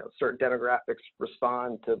 and certain demographics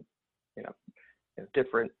respond to you know,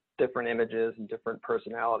 different images and different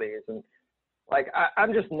personalities, and like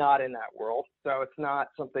I'm just not in that world, so it's not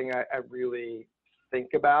something I really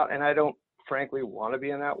think about, and I don't frankly want to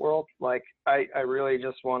be in that world. Like I really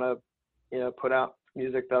just want to put out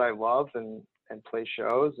music that I love, and play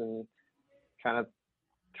shows, and kind of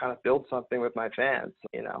build something with my fans.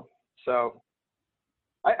 So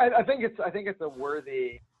I think it's a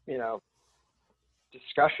worthy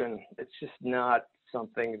discussion. It's just not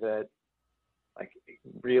something that like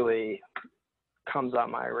really comes on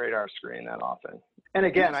my radar screen that often. And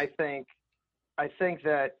again, Yes. I think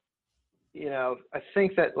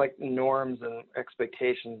that like norms and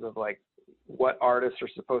expectations of like what artists are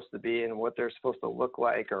supposed to be and what they're supposed to look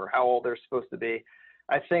like or how old they're supposed to be,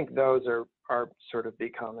 I think those are sort of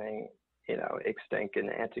becoming extinct and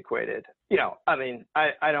antiquated. I mean,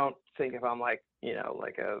 I don't think if I'm like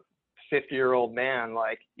a 50-year-old man,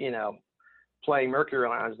 like playing Mercury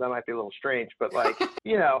Lounge, that might be a little strange, but like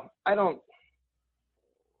I don't,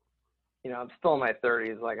 I'm still in my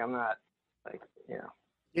 30s, like I'm not like You're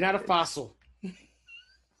not a it's, fossil.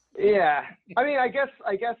 yeah. I mean,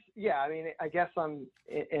 yeah. I mean, I guess I'm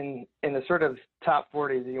in the sort of top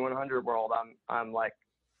 40 Z100 world. I'm like,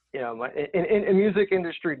 in music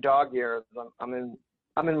industry dog years. I'm in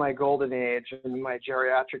my golden age. I'm in my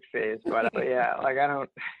geriatric phase. But yeah, like I don't.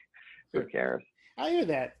 Who cares? I hear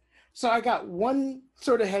that. So I got one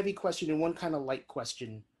sort of heavy question and one kind of light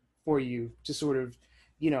question for you to sort of,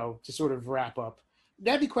 wrap up.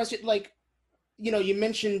 The heavy question, like, you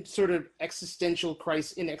mentioned sort of existential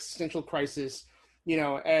crisis,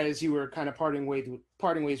 as you were kind of parting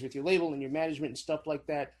ways with your label and your management and stuff like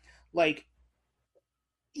that. Like,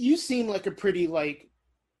 you seem like a pretty like,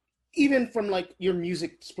 even from like your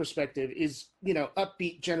music's perspective, is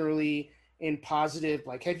upbeat generally and positive.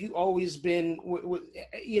 Like, have you always been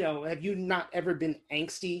have you not ever been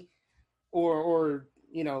angsty, or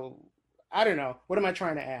I don't know, what am I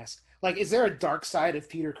trying to ask? Like, is there a dark side of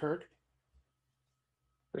Peter Kirk?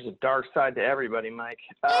 There's a dark side to everybody, Mike.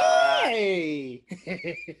 Hey.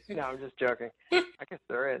 No, I'm just joking. I guess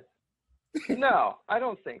there is. No, I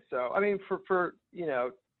don't think so. I mean, for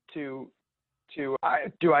to do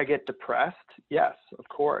I get depressed? Yes, of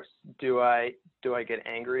course. Do I get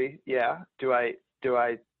angry? Yeah. Do I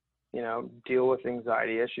deal with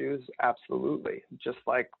anxiety issues? Absolutely. Just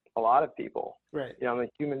like a lot of people. Right. I'm a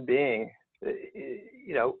human being.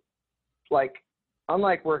 Like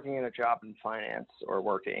unlike working in a job in finance or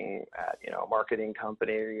working at, a marketing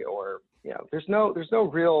company, or, there's no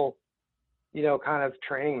real, kind of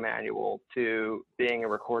training manual to being a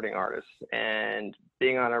recording artist and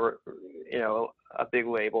being on a big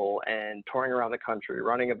label and touring around the country,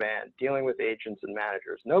 running a band, dealing with agents and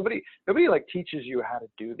managers. Nobody like teaches you how to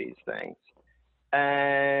do these things.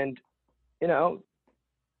 And,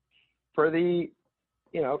 for the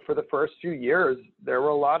first few years, there were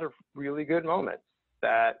a lot of really good moments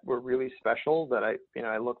that were really special that I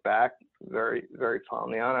look back very, very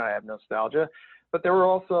fondly on, and I have nostalgia. But there were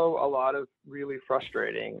also a lot of really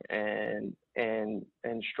frustrating and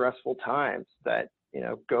stressful times that,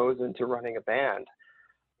 goes into running a band.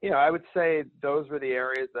 I would say those were the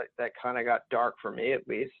areas that kind of got dark for me, at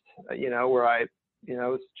least, where it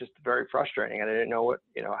was just very frustrating. I didn't know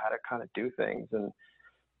how to kind of do things.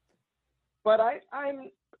 But I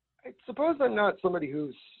suppose I'm not somebody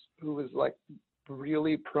who was like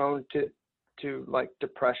really prone to like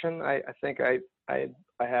depression. I think I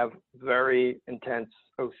have very intense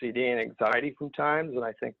OCD and anxiety from times, and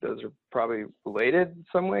I think those are probably related in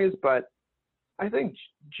some ways. But I think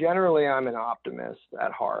generally I'm an optimist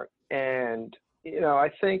at heart, and I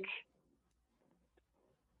think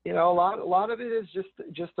a lot of it is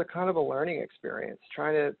just a kind of a learning experience,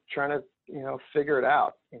 trying to figure it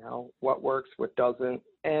out, what works, what doesn't.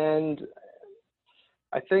 And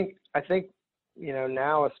I think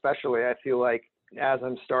now especially, I feel like as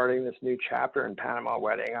I'm starting this new chapter in Panama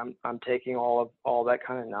Wedding, I'm taking all that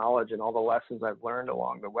kind of knowledge and all the lessons I've learned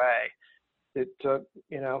along the way to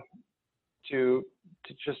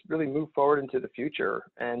just really move forward into the future,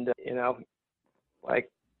 and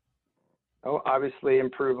obviously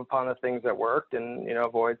improve upon the things that worked, and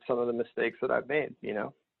avoid some of the mistakes that I've made.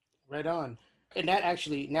 Right on. And that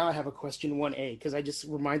actually, now I have a question 1A, because I just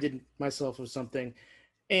reminded myself of something.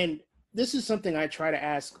 And this is something I try to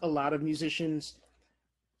ask a lot of musicians.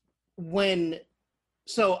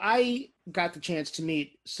 So I got the chance to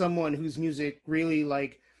meet someone whose music really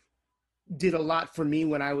like did a lot for me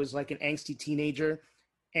when I was like an angsty teenager,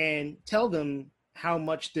 and tell them how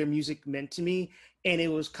much their music meant to me. And it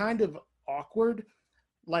was kind of awkward.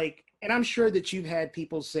 Like, and I'm sure that you've had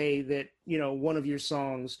people say that, one of your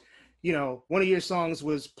songs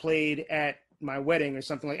was played at my wedding or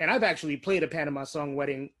something like, and I've actually played a Panama song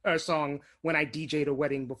when I DJ'd a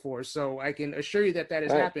wedding before. So I can assure you that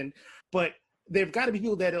has happened. But there've got to be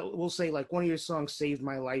people that will say like, one of your songs saved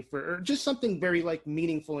my life, or just something very like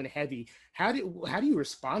meaningful and heavy. How do you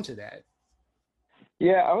respond to that?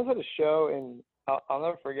 Yeah, I was at a show I'll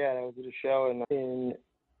never forget. I was at a show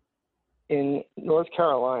in North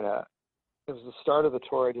Carolina. It was the start of the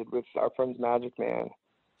tour I did with our friends Magic Man.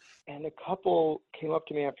 And a couple came up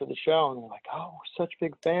to me after the show and were like, "Oh, we're such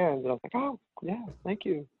big fans." And I was like, "Oh, yeah, thank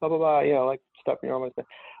you, blah, blah, blah." Like stuff you normally say.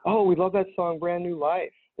 "Oh, we love that song, Brand New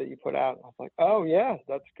Life, that you put out." And I was like, "Oh, yeah,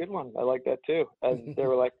 that's a good one. I like that too." And they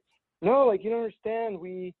were like, "No, like, you don't understand.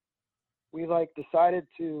 We like decided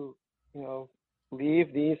to,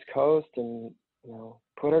 leave the East Coast and,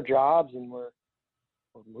 quit our jobs, and we're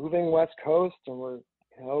moving West Coast, and we're,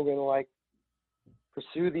 going to like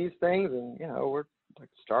pursue these things, and, we're like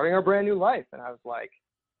starting our brand new life." And I was like,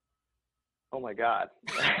 "Oh my God."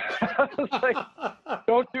 I was like,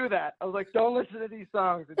 "Don't do that." I was like, "Don't listen to these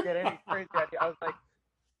songs and get any crazy idea." I was like,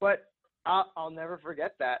 but I'll never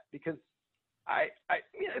forget that, because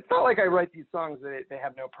it's not like I write these songs that they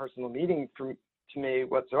have no personal meaning to me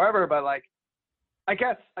whatsoever, but like, I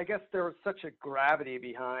guess there was such a gravity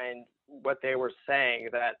behind what they were saying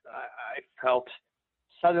that I felt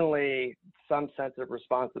suddenly some sense of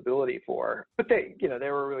responsibility for. But they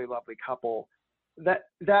were a really lovely couple. That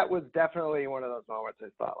was definitely one of those moments I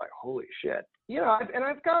thought like, holy shit.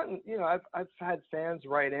 I've gotten, I've had fans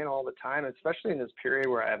write in all the time, especially in this period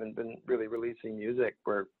where I haven't been really releasing music,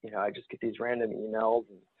 where, I just get these random emails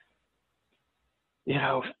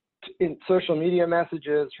and, in social media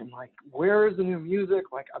messages from like, "Where is the new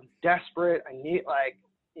music? Like, I'm desperate. I need I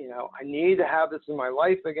need to have this in my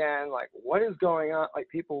life again. Like, what is going on?" Like,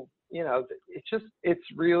 people,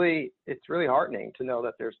 it's really heartening to know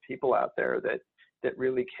that there's people out there that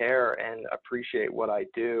really care and appreciate what I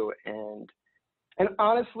do. And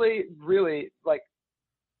honestly, really, like,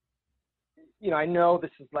 I know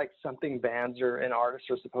this is like something bands and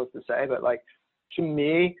artists are supposed to say, but like, to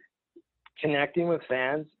me, connecting with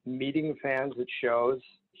fans, meeting fans at shows,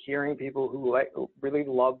 hearing people who really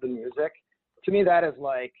love the music, to me, that is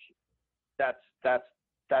like, that's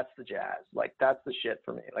the jazz. Like, that's the shit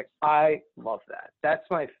for me. Like, I love that. That's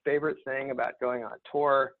my favorite thing about going on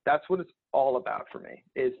tour. That's what it's all about for me,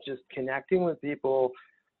 is just connecting with people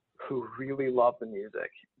who really love the music.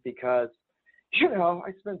 Because,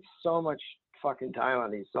 I spent so much fucking time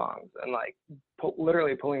on these songs and like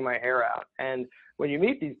literally pulling my hair out. And when you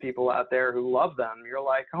meet these people out there who love them, you're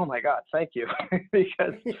like, oh my God, thank you.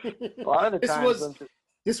 Because a lot of the times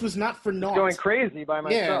this was not for naught. Going crazy by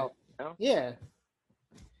myself. Yeah.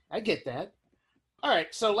 I get that. All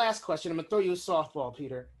right. So last question. I'm going to throw you a softball,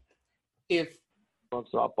 Peter. I love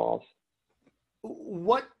softballs.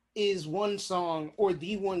 What is one song or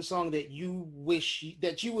the one song that you wish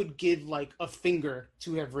that you would give like a finger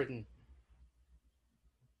to have written?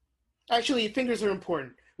 Actually, fingers are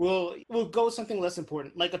important. We'll go with something less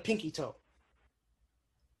important, like a pinky toe.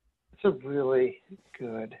 It's a really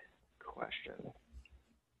good question.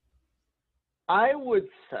 I would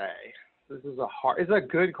say it's a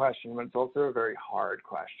good question, but it's also a very hard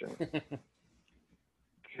question.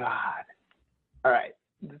 God. All right.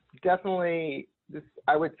 Definitely,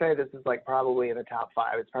 I would say this is like probably in the top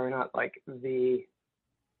 5. It's probably not like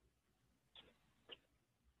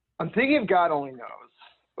I'm thinking of God Only Knows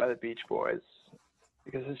by the Beach Boys,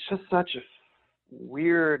 because it's just such a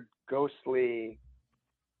weird, ghostly,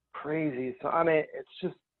 crazy song. I mean,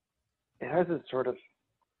 it has this sort of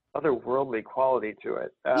otherworldly quality to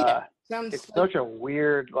it. It's such a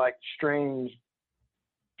weird, like, strange,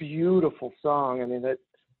 beautiful song. I mean,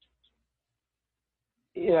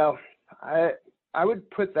 I would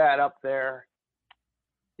put that up there.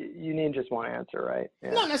 You need just one answer, right?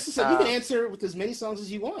 Yeah. Not necessarily. You can answer with as many songs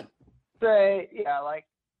as you want. Say, like,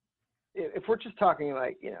 if we're just talking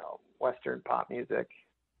like, Western pop music,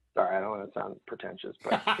 sorry, I don't want to sound pretentious,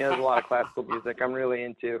 but there's a lot of classical music I'm really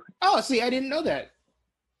into. Oh, see, I didn't know that.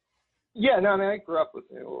 Yeah, no, I mean, I grew up with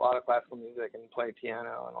a lot of classical music and played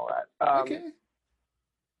piano and all that. Okay.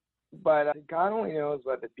 But God Only Knows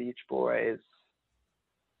by the Beach Boys,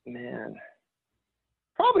 man,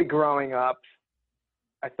 probably growing up,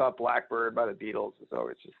 I thought Blackbird by the Beatles was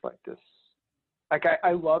always just like this. Like,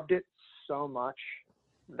 I loved it so much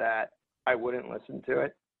that I wouldn't listen to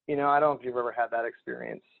it. I don't know if you've ever had that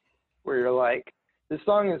experience where you're like, this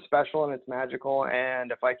song is special and it's magical,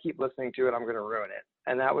 and if I keep listening to it, I'm going to ruin it.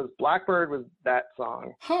 And that was Blackbird was that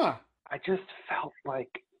song. Huh. I just felt like,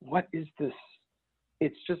 what is this?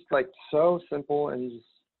 It's just like so simple and just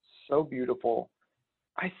so beautiful.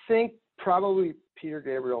 I think probably Peter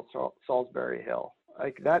Gabriel, Salisbury Hill.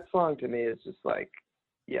 Like, that song to me is just like,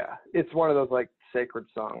 yeah, it's one of those like sacred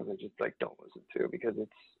songs I just like don't listen to because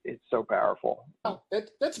it's so powerful. Oh,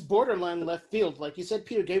 that's borderline left field. Like you said,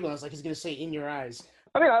 Peter Gabriel. I was like, he's gonna say "In Your Eyes."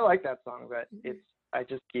 I mean, I like that song, but I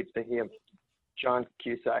just keep thinking of John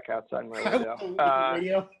Cusack outside my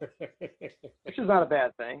window, which is not a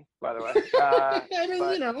bad thing, by the way. I mean,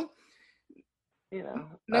 but,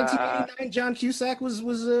 1989, John Cusack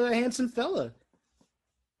was a handsome fella.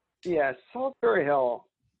 Yeah, Salisbury Hill.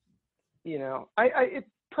 It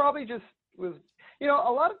probably just was. A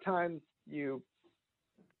lot of times you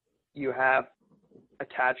have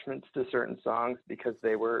attachments to certain songs because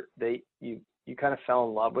you kind of fell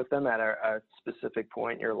in love with them at a specific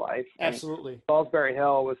point in your life. Absolutely. And Salisbury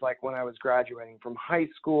Hill was like when I was graduating from high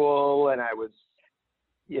school, and I was,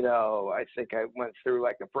 I think I went through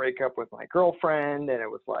like a breakup with my girlfriend, and it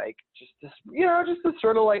was like just this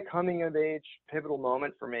sort of like coming of age pivotal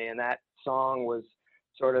moment for me. And that song was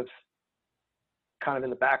sort of kind of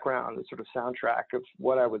in the background, the sort of soundtrack of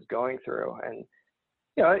what I was going through. And,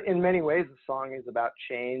 in many ways, the song is about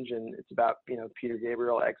change, and it's about, Peter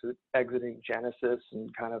Gabriel exiting Genesis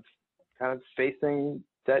and kind of facing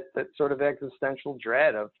that sort of existential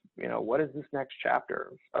dread of, what is this next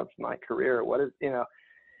chapter of my career? What is,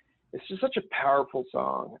 it's just such a powerful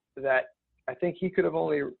song that I think he could have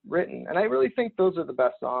only written. And I really think those are the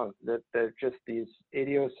best songs, that they're just these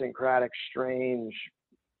idiosyncratic, strange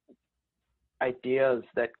ideas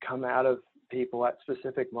that come out of people at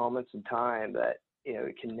specific moments in time that,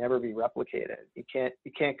 it can never be replicated. You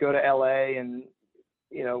can't go to LA and,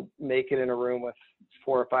 make it in a room with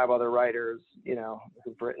 4 or 5 other writers,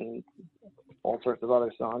 who've written all sorts of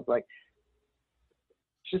other songs. Like,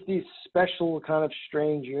 just these special kind of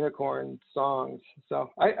strange unicorn songs.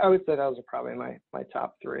 So I would say those are probably my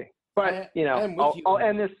top 3. But I'll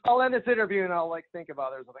end this interview and I'll like think of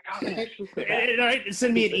others. I'm like, oh, that's just the best. All right,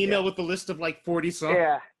 send me an email with the list of like 40 songs.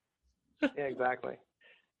 Yeah, exactly.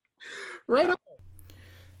 Right on.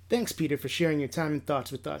 Thanks, Peter, for sharing your time and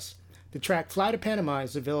thoughts with us. The track Fly to Panama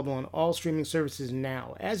is available on all streaming services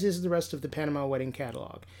now, as is the rest of the Panama Wedding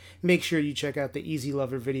catalog. Make sure you check out the Easy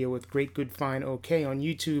Lover video with Great Good Fine OK on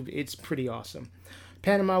YouTube. It's pretty awesome.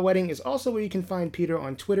 Panama Wedding is also where you can find Peter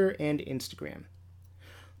on Twitter and Instagram.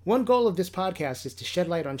 One goal of this podcast is to shed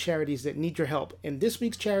light on charities that need your help, and this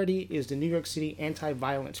week's charity is the New York City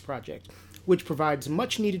Anti-Violence Project. which provides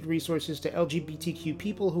much-needed resources to LGBTQ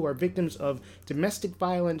people who are victims of domestic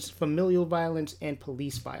violence, familial violence, and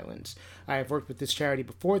police violence. I have worked with this charity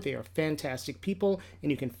before. They are fantastic people,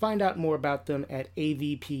 and you can find out more about them at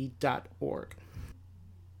avp.org.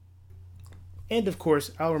 And of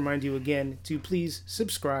course, I'll remind you again to please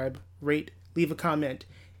subscribe, rate, leave a comment.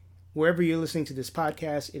 Wherever you're listening to this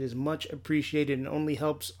podcast, it is much appreciated and only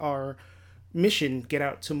helps our mission get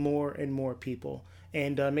out to more and more people.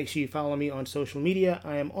 And make sure you follow me on social media.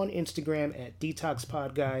 I am on Instagram at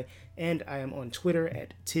DetoxPodGuy, and I am on Twitter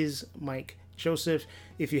at TizMikeJoseph.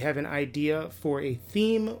 If you have an idea for a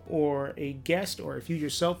theme or a guest, or if you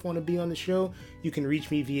yourself want to be on the show, you can reach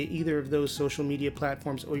me via either of those social media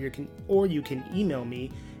platforms, or you can email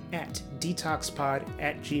me at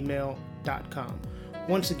detoxpod@gmail.com.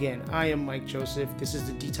 Once again, I am Mike Joseph. This is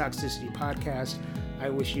the Detoxicity Podcast. I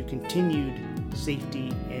wish you continued safety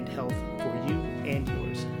and health for you and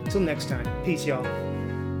yours. Till next time, peace, y'all.